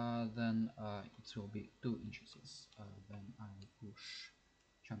 Then it will be 2 inches. Then I will push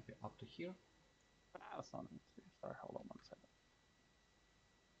Champion up to here. That's not an issue. Sorry, hold on 1 second.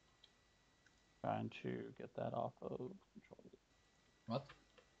 Trying to get that off of control. What?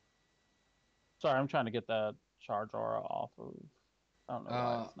 Sorry, I'm trying to get that charge aura off of. I don't know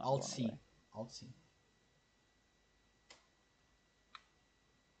why it's not Alt going C. away. Alt C.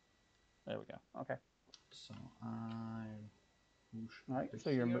 There we go. Okay. So I push All right. to So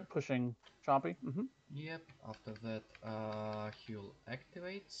you're here. pushing Chompy. Mm-hmm. Yep. After that, he will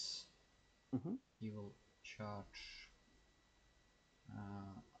activates. Mm-hmm. He will charge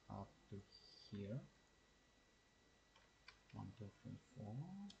up to here. 1, 2, 3,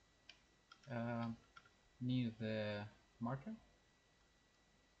 4. Near the marker.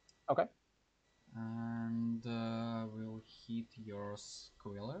 Okay. And will hit your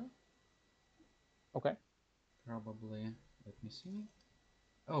squealer. Okay. Probably. Let me see.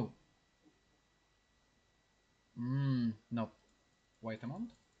 Oh. No. Wait a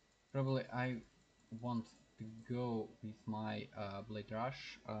moment. Probably I want to go with my Blade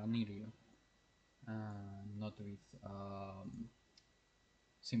Rush near you. Not with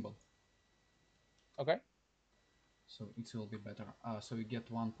symbol. Okay. So it will be better. So you get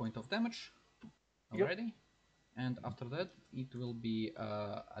 1 point of damage Yep. already. And after that, it will be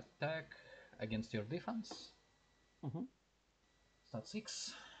attack against your defense. Mm-hmm. Stat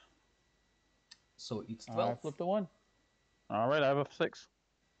 6. So it's I 12. flipped a 1. All right. I have a 6.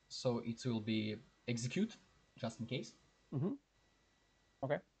 So it will be execute, just in case. Mm-hmm.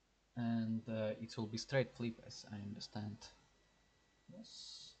 Okay. And it will be straight flip, as I understand.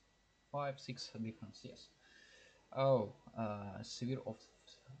 Yes. 5, 6 difference, yes. Oh, severe of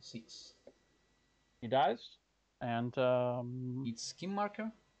 6. He dies. And It's skim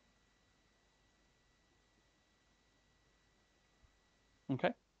marker.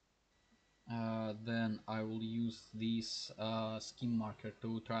 okay. Then I will use this skim marker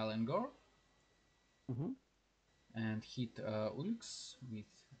to trial and gore Mm-hmm. and hit Ulix with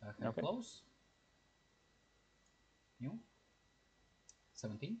hand Okay. close. You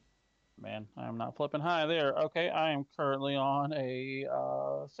 17. Man, I'm not flipping high there. Okay, I am currently on a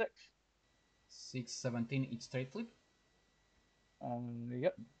 6. 6, 17. It's straight flip.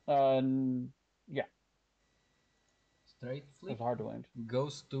 Yep. Yeah, Straight it's flip hard to wound.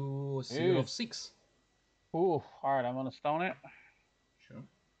 goes to severe of Jeez. 6. Ooh, all right, I'm gonna stone it Sure.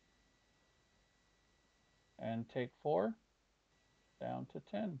 and take 4 down to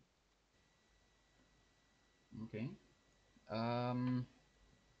 10. Okay. Um,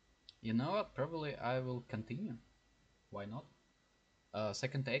 you know what? Probably I will continue. Why not?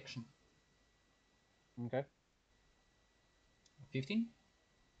 Second action. Okay. 15.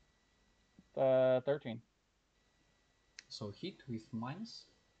 13. So hit with minus.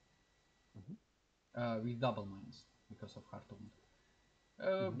 Mm-hmm. With double minus because of hard wound.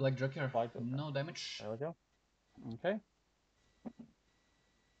 Mm-hmm. Black Joker, Black Joker. no damage. There we go. Okay.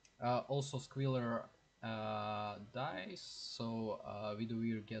 Also Squealer dies, so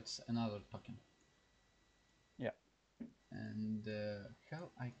Widowir gets another token. Yeah. And how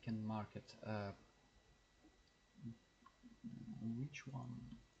I can mark it? Which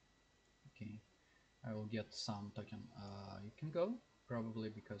one? Okay, I will get some token. You can go, probably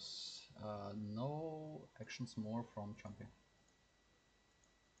because no actions more from Chompy.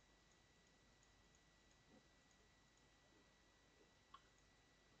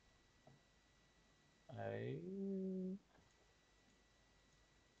 I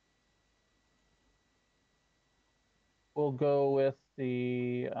will go with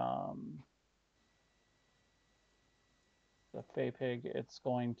the Fey Pig. It's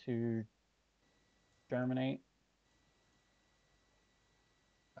going to germinate.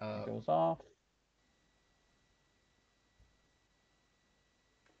 It goes off.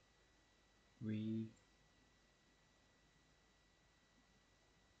 We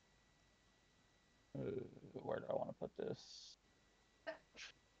Where do I want to put this?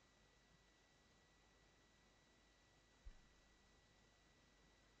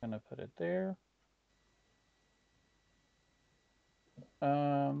 Gonna put it there.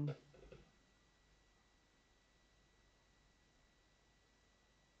 Um,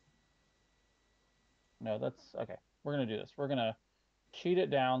 no, that's okay. We're gonna do this. We're gonna cheat it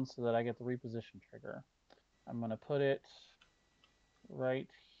down so that I get the reposition trigger. I'm gonna put it right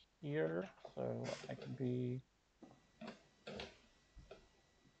here so I can be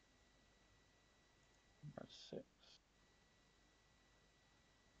number 6.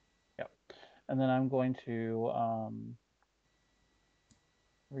 Yep. And then I'm going to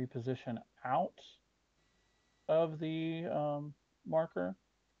reposition out of the marker.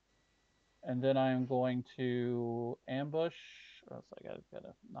 And then I'm going to ambush. Or else I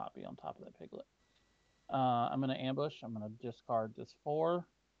gotta not be on top of that piglet. I'm gonna ambush. I'm gonna discard this 4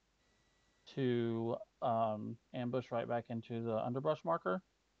 to ambush right back into the underbrush marker.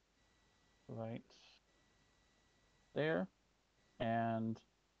 Right there and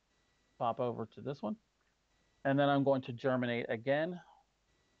pop over to this one. And then I'm going to germinate again.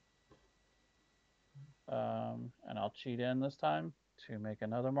 And I'll cheat in this time to make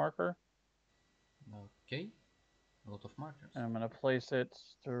another marker. Okay, a lot of markers. And I'm going to place it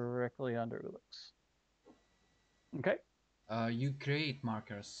directly under Ulix. Okay. You create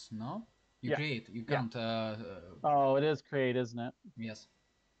markers, no? You Yeah. create, you Yeah. can't. Oh, it is create, isn't it? Yes.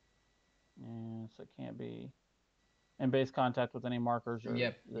 Yeah, so it can't be in base contact with any markers or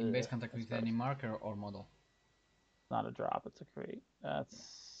Yep, in base contact it's with gross. any marker or model. It's not a drop, it's a create. That's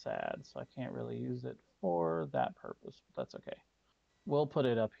Yeah. sad, so I can't really use it for that purpose, but that's okay. We'll put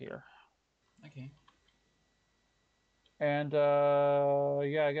it up here. Okay. And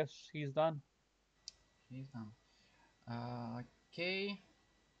yeah, I guess he's done. He's done. Okay.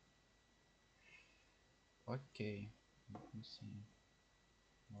 Okay. Let me see.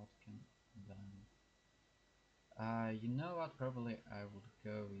 What can done? You know what? Probably I would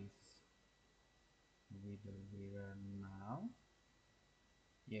go with the river now.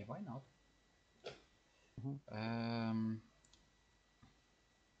 Yeah, why not? Mhm. Um.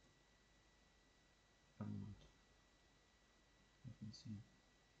 Let me see.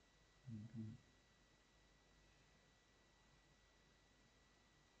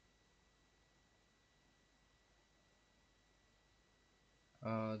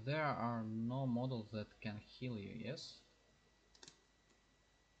 There are no models that can heal you. Yes.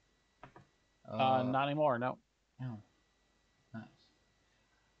 Not anymore, no. Oh, nice.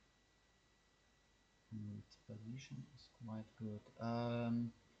 Its position is quite good.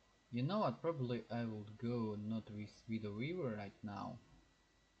 You know what? Probably I would go not with Widow Weaver right now,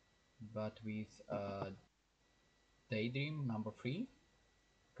 but with Daydream number 3,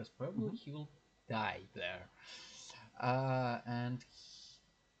 because probably Mhm. he will die there. And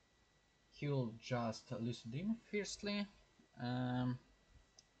he will just Lucid Dream firstly. Um,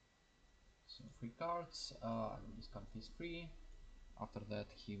 so 3 cards. This card is free. After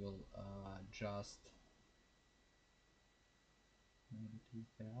that, he will just maybe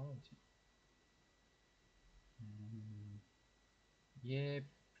twist reality. Yeah,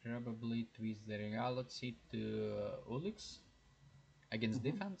 probably twist the reality to Ulix against Mhm.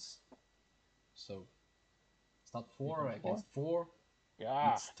 defense. So start 4 Defense 4. against 4.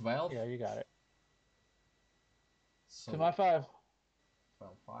 Yeah. It's 12. Yeah, you got it. To So my 5.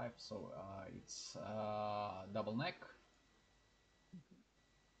 12 5. So it's double neck.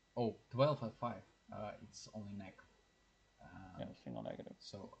 Oh, 12 and 5. It's only neck. Yeah, Um, single negative.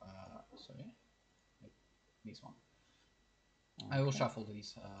 so sorry, like this one. I will Okay. shuffle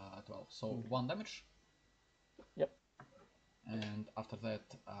these 12. So Okay. 1 damage. Yep. And after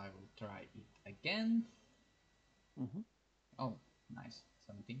that, I will try it again. Mhm. Oh, nice.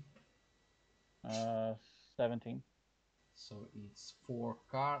 17. Uh 17. So it's 4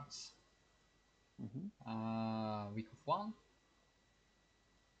 cards. Mhm. Weak of 1.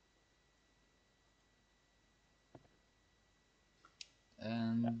 Yeah.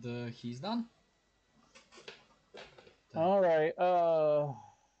 And he's done. All right.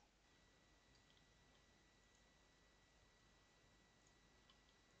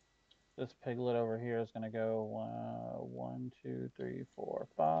 This piglet over here is going to go 1, 2, 3, 4,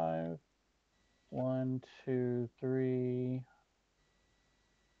 5. 1, 2, 3,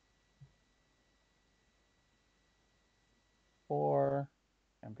 4,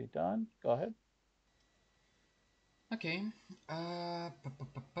 and be done. Go ahead. Okay. You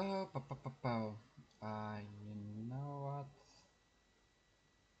know what?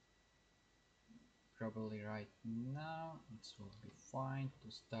 Probably right now it will be fine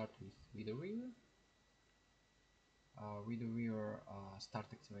to start with Widow Weaver. Widow Weaver start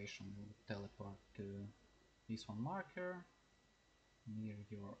activation will teleport to this one marker near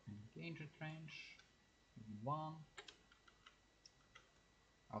your engaged range. 1.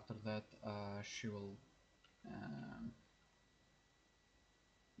 After that, she will.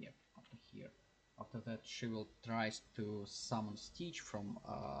 Yep, after here. After that, she will try to summon Stitch from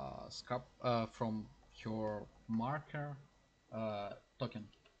from her marker token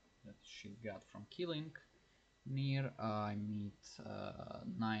that she got from killing. Near I need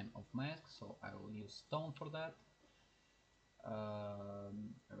 9 of mask, so I will use stone for that.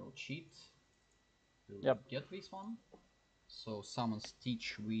 I will cheat to Yep. get this one. So summon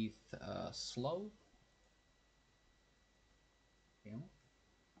Stitch with slow. Okay.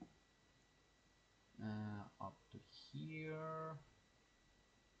 Up to here,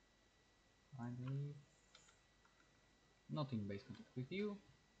 I believe. Not in base contact with you.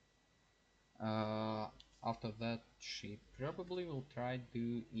 Uh, After that, she probably will try to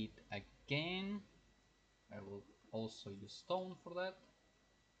do it again. I will also use stone for that.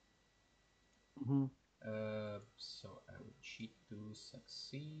 Mm-hmm. So I will cheat to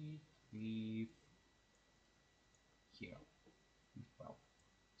succeed with here. Well,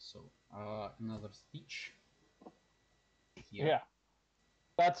 so another stitch here.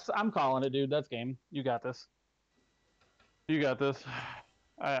 Yeah, I'm calling it, dude. That's game. You got this. You got this.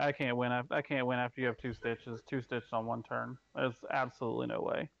 I can't win. I can't win after you have two stitches. Two stitches on one turn. There's absolutely no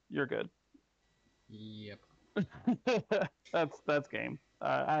way. You're good. Yep. That's game.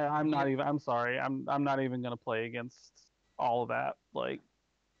 I'm not Yep. even. I'm sorry. I'm not even gonna play against all of that. Like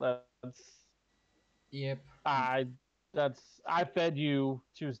that's Yep. I I fed you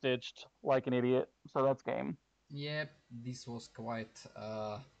two stitched like an idiot. So that's game. Yep. This was quite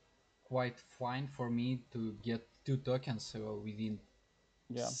fine for me to get two tokens within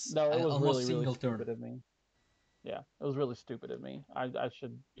Yeah. No, it was almost really single turn. stupid of me. Yeah, it was really stupid of me. I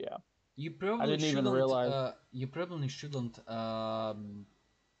should. Yeah. You I probably didn't even shouldn't. realize. You probably shouldn't.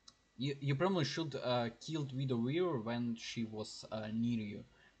 You probably should killed Widow Weaver when she was near you,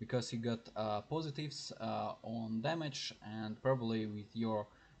 because you got positives on damage, and probably with your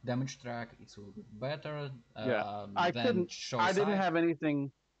damage track it will be better Yeah. I than couldn't. show I didn't side. have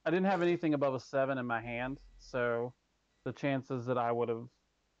anything. I didn't have anything above a 7 in my hand, so the chances that I would have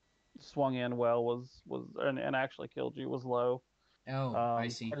swung in well was and actually killed you was low. Oh, I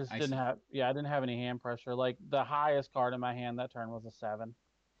see. I just I didn't see. have. Yeah, I didn't have any hand pressure. Like the highest card in my hand that turn was a 7.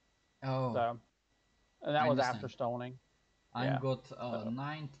 Oh, So, and I that was after understand. stoning. I'm Yeah. got So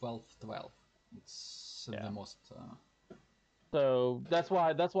 9, 12, 12. It's the yeah. most. So that's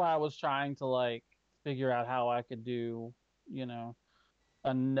why I was trying to like figure out how I could do, you know,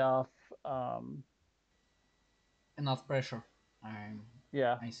 enough um Enough pressure. I'm.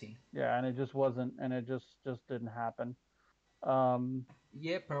 yeah. I see. Yeah, and it just wasn't and it just didn't happen. Um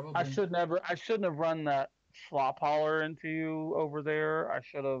Yeah, probably. I shouldn't have run that slop holler into you over there. I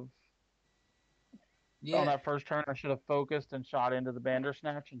should have on Yeah, that first turn I should have focused and shot into the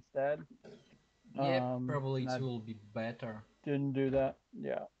Bandersnatch instead. yeah. Probably And it I will be better. didn't do that.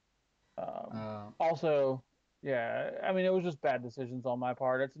 Yeah. Um Uh, Also, yeah, I mean it was just bad decisions on my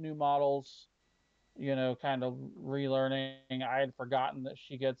part. It's new models, kind of relearning. I had forgotten that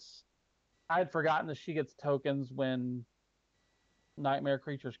she gets tokens when nightmare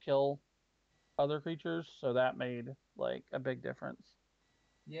creatures kill other creatures, so that made like a big difference.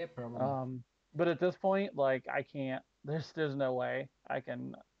 yeah, probably. Um, but at this point, like I can't. There's no way I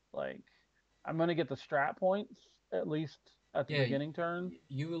can like. I'm gonna get the strat points at least at the Yeah, beginning turn.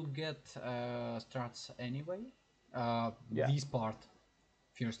 you will get strats anyway. Yeah, This part,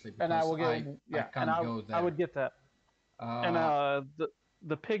 firstly, and I because will get I yeah, and can't go I there. would get that. And Uh,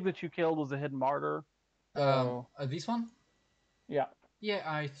 the pig that you killed was a hidden martyr, um, so this one. yeah, Yeah,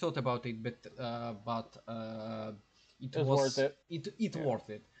 I thought about it, but it it's worth was it. it Yeah, worth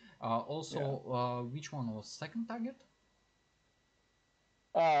it. yeah. Also, which one was second target?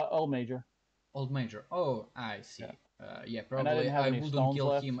 Old major. Old Major. Oh, I Yeah, see. Yeah, and I probably didn't have I any wouldn't stones kill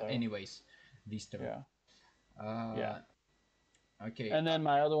left, him so anyways this turn. yeah, yeah. Uh, okay. And then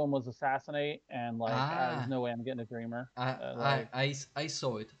my other one was assassinate, and like, there's Ah, no way I'm getting a dreamer. I, I, Like, I, I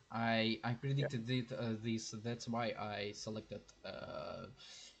saw it. I yeah, predicted it. This. That's why I selected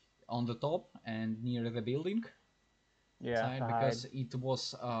on the top and near the building yeah, side, to hide. because it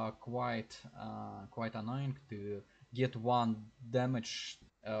was quite annoying to get one damage,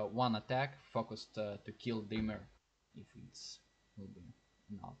 one attack focused to kill Dreamer if it's will be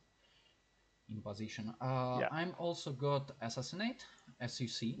not in position. Yeah, I'm also got Assassinate, as you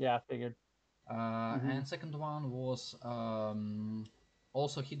see. yeah, I figured. Hmm. And second one was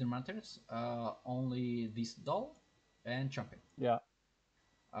also Hidden Martyrs, only this doll and Champion. Yeah,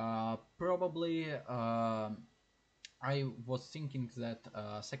 Probably I was thinking that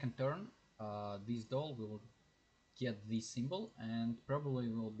second turn this doll will get this symbol and probably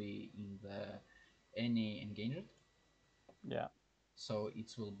will be in the any engaged, yeah, so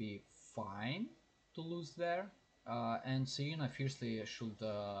it will be fine to lose there. And Serena fiercely should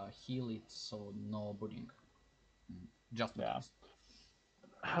heal it, so no bullying, just in yeah. case.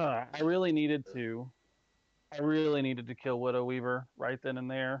 I really needed to. I really needed to kill Widow Weaver right then and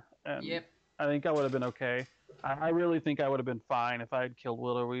there, and Yep. I think I would have been okay. I really think I would have been fine if I had killed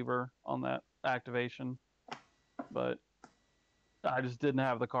Widow Weaver on that activation, but I just didn't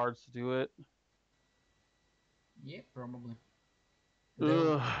have the cards to do it. Yep, probably.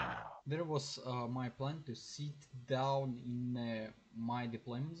 There, Ugh. there was my plan to sit down in my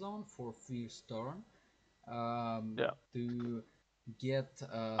deployment zone for first turn, Yeah. to get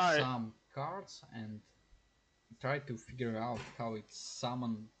All right. some cards and try to figure out how its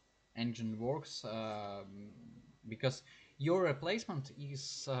summon engine works. because your replacement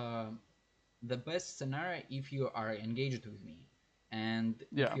is the best scenario if you are engaged with me, and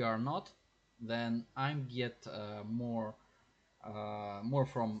if Yeah, you are not, then I'm get more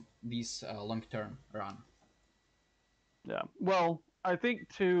from this long-term run. yeah. Well, I think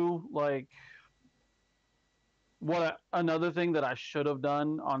too, like another thing that I should have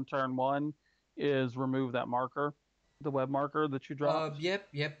done on turn one is remove that marker, the web marker that you dropped.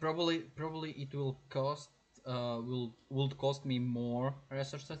 Yep. Probably it will cost would cost me more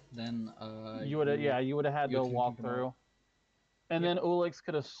resources than Yeah, you would have had you're to thinking walk about. through. And Yep. then Ulix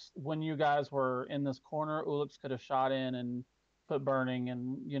could have, when you guys were in this corner, Ulix could have shot in and put burning,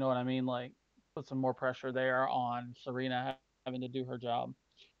 and you know what I mean, like put some more pressure there on Serena having to do her job.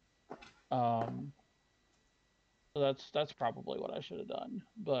 Um, so that's probably what I should have done.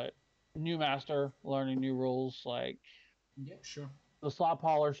 But new master, learning new rules, like Yeah, sure. the slot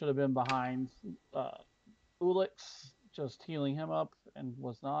hauler should have been behind uh, Ulix, just healing him up, and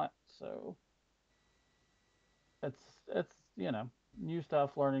was not. So it's new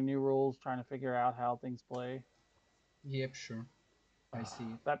stuff, learning new rules, trying to figure out how things play. Yep, sure. I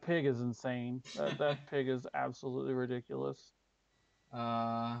see That pig is insane. That it. pig is absolutely ridiculous.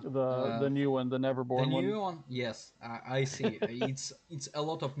 uh, The uh, new one, the the Neverborn one. new one, yes, I see. It's a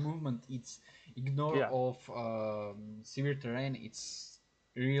lot of movement. It's ignore Yeah, of severe terrain. It's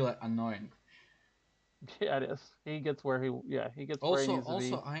really annoying. yeah, it is. He gets where he Also, needs to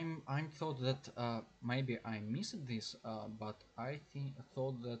be. I'm thought that maybe I missed this, but I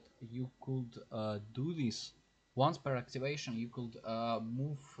thought that you could do this once per activation. You could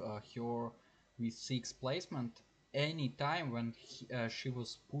move her with 6 placement any time when she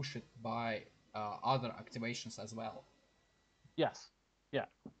was pushed by other activations as well. Yes, yeah.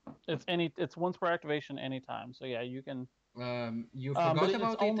 It's once per activation anytime. So yeah, you can. You But forgot it's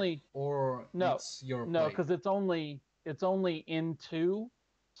about it, only or no, it's your no, play? because it's only in two.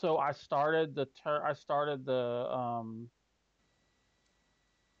 So I started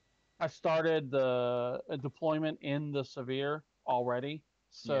the deployment in the severe already.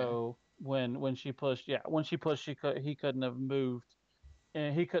 Yeah. So when she pushed, he couldn't have moved,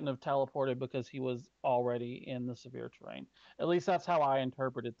 and he couldn't have teleported because he was already in the severe terrain. At least that's how I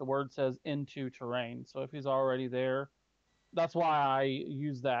interpret it. The word says into terrain. So if he's already there, that's why I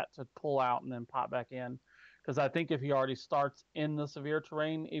use that to pull out and then pop back in. Because I think if he already starts in the severe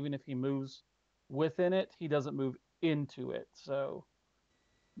terrain, even if he moves within it, he doesn't move into it. So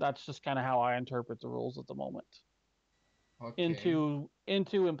that's just kind of how I interpret the rules at the moment. Okay.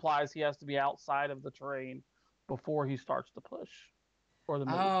 Into implies he has to be outside of the terrain before he starts the push or the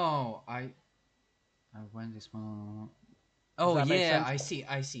move. Oh, I went this one. Does Oh that make yeah, sense? I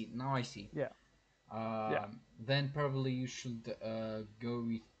see. Now I see. Yeah. Yeah. Then probably you should go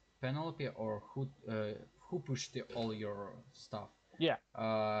with Penelope, or who pushed all your stuff. Yeah.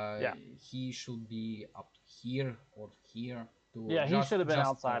 Uh, Yeah. he should be up here or here to Yeah, he should have been just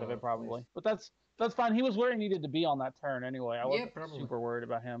outside of it place. probably. But that's fine. He was where he needed to be on that turn anyway. I Yeah, wasn't probably. super worried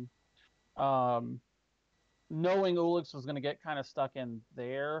about him. Um Knowing Ulix was going to get kind of stuck in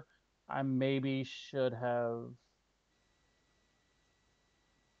there, I maybe should have,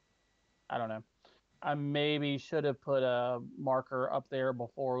 I don't know. I maybe should have put a marker up there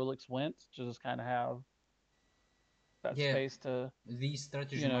before Ulix went to just kind of have that Yeah, space to, the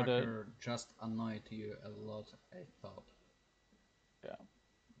strategy you know, to marker just annoyed you a lot. I thought yeah.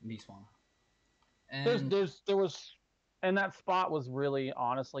 this one, There's and there's there was and that spot was really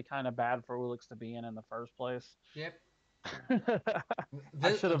honestly kind of bad for Ulix to be in the first place. yep.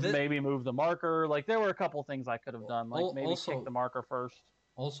 I The should have the maybe moved the marker. Like there were a couple things I could have done, like maybe kick the also marker first.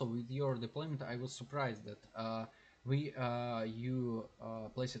 also with your deployment, I was surprised that we you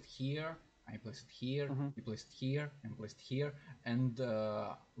place it here, I place it here, Hmm. you place it here, and place it here, and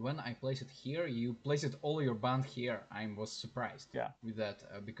when I place it here, you place it all your band here. I was surprised Yeah, with that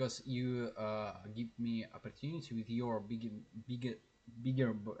because you give me opportunity with your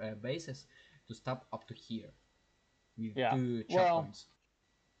bigger bases to stop up to here with yeah. 2 Well, checkpoints.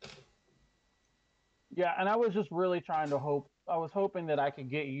 yeah, and I was just really trying to hope. I was hoping that I could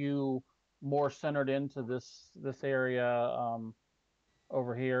get you more centered into this area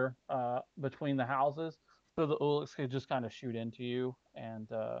over here between the houses, so the Ulix could just kind of shoot into you, and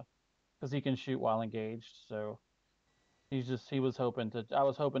because he can shoot while engaged. So he was hoping to. I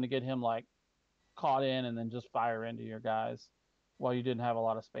was hoping to get him like caught in and then just fire into your guys while you didn't have a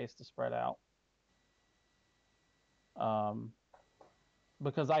lot of space to spread out. Um,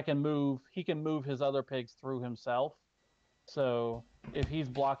 because he can move his other pigs through himself. So if he's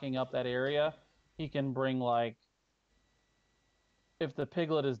blocking up that area, he can bring like if the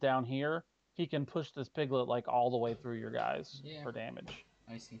piglet is down here, he can push this piglet like all the way through your guys Yeah, for damage.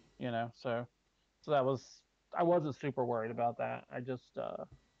 I see. So that was I wasn't super worried about that. I just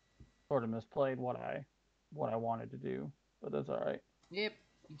sort of misplayed what I wanted to do, but that's all right. Yep,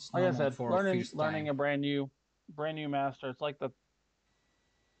 it's Like I normal said, for learning first learning time. a brand new master. It's like the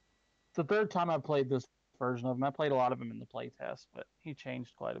third time I've played this version of him. I played a lot of him in the playtest, but he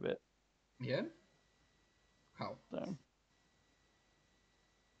changed quite a bit. Yeah? How? So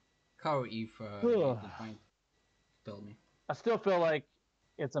How if you ugh. don't mind? Tell me. I still feel like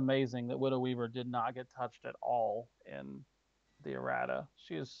it's amazing that Widow Weaver did not get touched at all in the errata.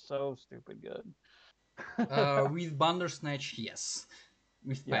 She is so stupid good. With Bandersnatch, yes.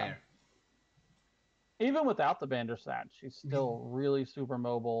 With Yeah. Pyre. Even without the Bandersnatch, she's With, still really super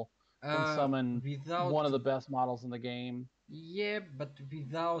mobile. Can summon without one of the best models in the game. yeah, but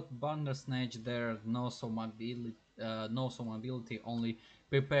without Bandersnatch, there's no mobility, only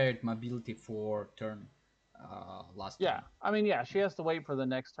prepared mobility for turn. Last Yeah, turn. I mean, yeah, she has to wait for the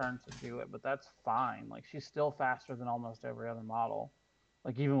next turn to do it, but that's fine. Like she's still faster than almost every other model.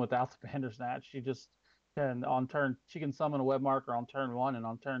 Like even without the Bandersnatch, she just can on turn she can summon a web marker on turn one and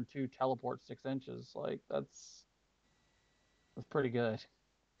on turn two teleport 6 inches. Like that's pretty good.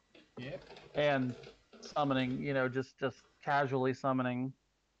 Yep. And summoning, just casually summoning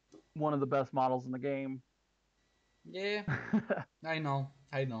one of the best models in the game. Yeah, I know.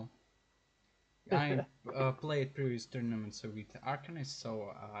 I know. I played previous tournaments with Arcanist,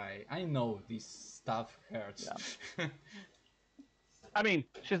 so I know this stuff hurts. Yeah. I mean,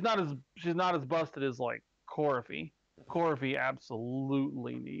 she's not as busted as like Corafy. Corafy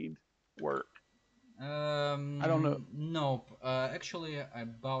absolutely need work. I don't know. Nope. Actually,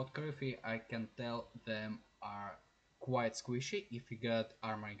 about Coffee, I can tell them are quite squishy if you got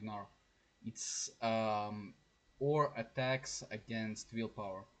armor ignore. It's or attacks against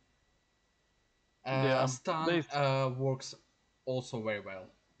willpower. Yeah, Stun they works also very well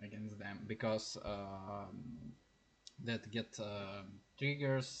against them because that get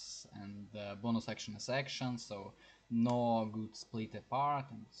triggers and bonus action is action, so no good split apart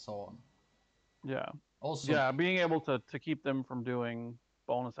and so on. yeah Also, yeah being able to keep them from doing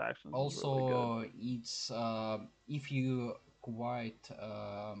bonus actions is really good. it's if you quite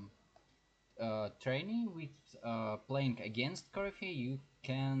training with playing against Coffee, you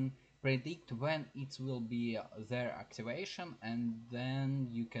can predict when it will be their activation, and then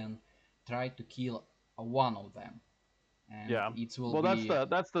you can try to kill one of them, and Yeah. it will Well,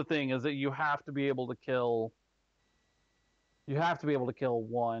 that's be the thing is that you have to be able to kill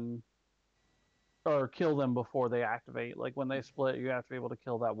one or kill them before they activate. Like when they split, you have to be able to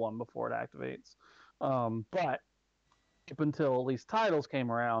kill that one before it activates. But up until at least titles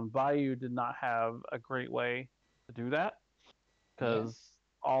came around, Bayou did not have a great way to do that yeah, because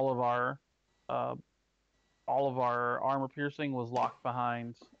all of our uh, all of our armor piercing was locked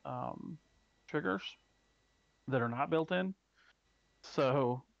behind triggers that are not built in.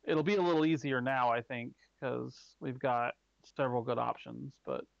 So it'll be a little easier now, I think, because we've got several good options.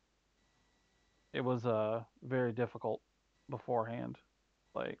 But it was very difficult beforehand.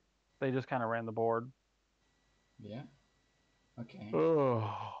 Like they just kind of ran the board. yeah, okay. Oh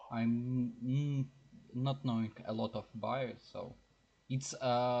I'm not knowing a lot of buyers, so it's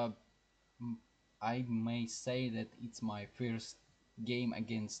I may say that it's my first game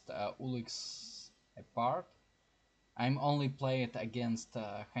against Ulix apart. I'm only played against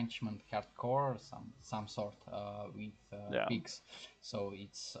Henchman Hardcore, some sort with yeah. pigs, so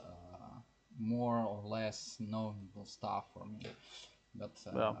it's more or less knowable stuff for me. But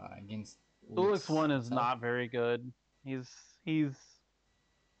Well, against Ulix Ulix one is itself, not very good. He's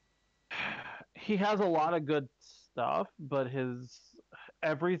he has a lot of good stuff, but his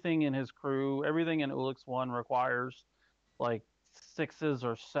everything in his crew, everything in Ulix one requires like sixes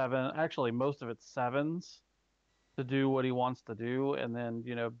or seven. Actually, most of it's sevens to do what he wants to do, and then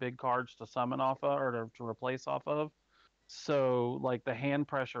big cards to summon off of or to replace off of. So like the hand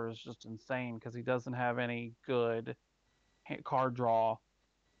pressure is just insane because he doesn't have any good card draw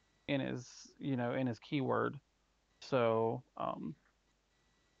in his keyword. So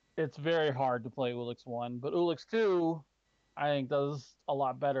it's very hard to play Ulix one, but Ulix two I think does a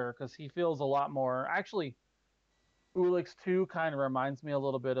lot better because he feels a lot more. Actually, Ulix two kind of reminds me a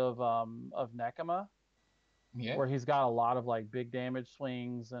little bit of Nekama, yeah. where he's got a lot of like big damage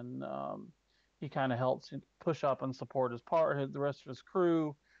swings and he kind of helps push up and support the rest of his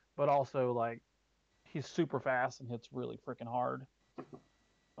crew, but also like he's super fast and hits really freaking hard.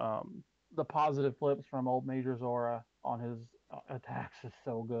 Um, the positive flips from Old Major's aura on his attacks is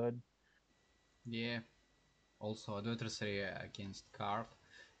so good. Yeah, also adversary against card.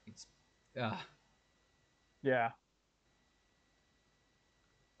 It's Ah, Yeah.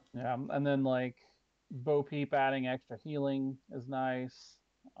 Yeah. And then like Bo Peep adding extra healing is nice.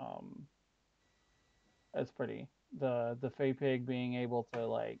 Um, it's pretty. The Fey Pig being able to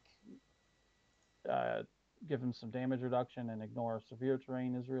like uh give him some damage reduction and ignore severe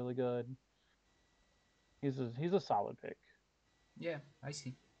terrain is really good. He's a solid pick. yeah, I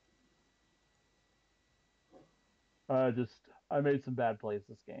see. I made some bad plays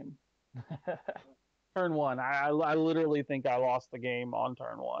this game. Turn one, I literally think I lost the game on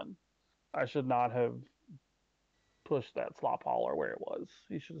turn one. I should not have pushed that slop hauler where it was.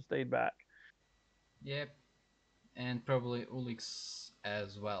 He should have stayed back. Yep, and probably Ulix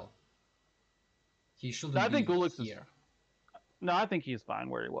as well. He shouldn't I think be Ulix is here. no. I think he's fine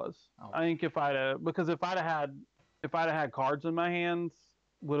where he was. Oh, I think if I'd have had cards in my hands,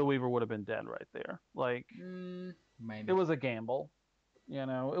 Widow Weaver would have been dead right there. Like it maybe. was a gamble.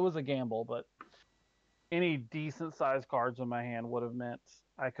 It was a gamble, but any decent sized cards in my hand would have meant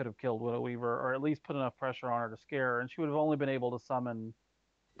I could have killed Widow Weaver or at least put enough pressure on her to scare her, and she would have only been able to summon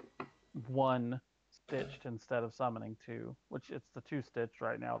one stitched instead of summoning two, which it's the two stitched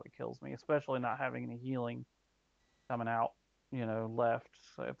right now that kills me, especially not having any healing coming out, left.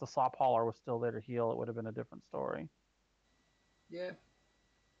 So if the slop hauler was still there to heal, it would have been a different story. Yeah,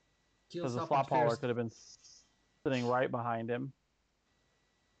 Because kills the happened slop hauler first. could have been sitting right behind him.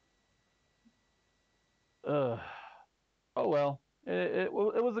 Ugh. Oh well. It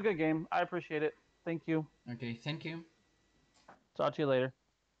was a good game. I appreciate it. Thank you. Okay, thank you. Talk to you later.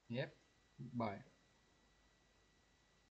 Yep, bye.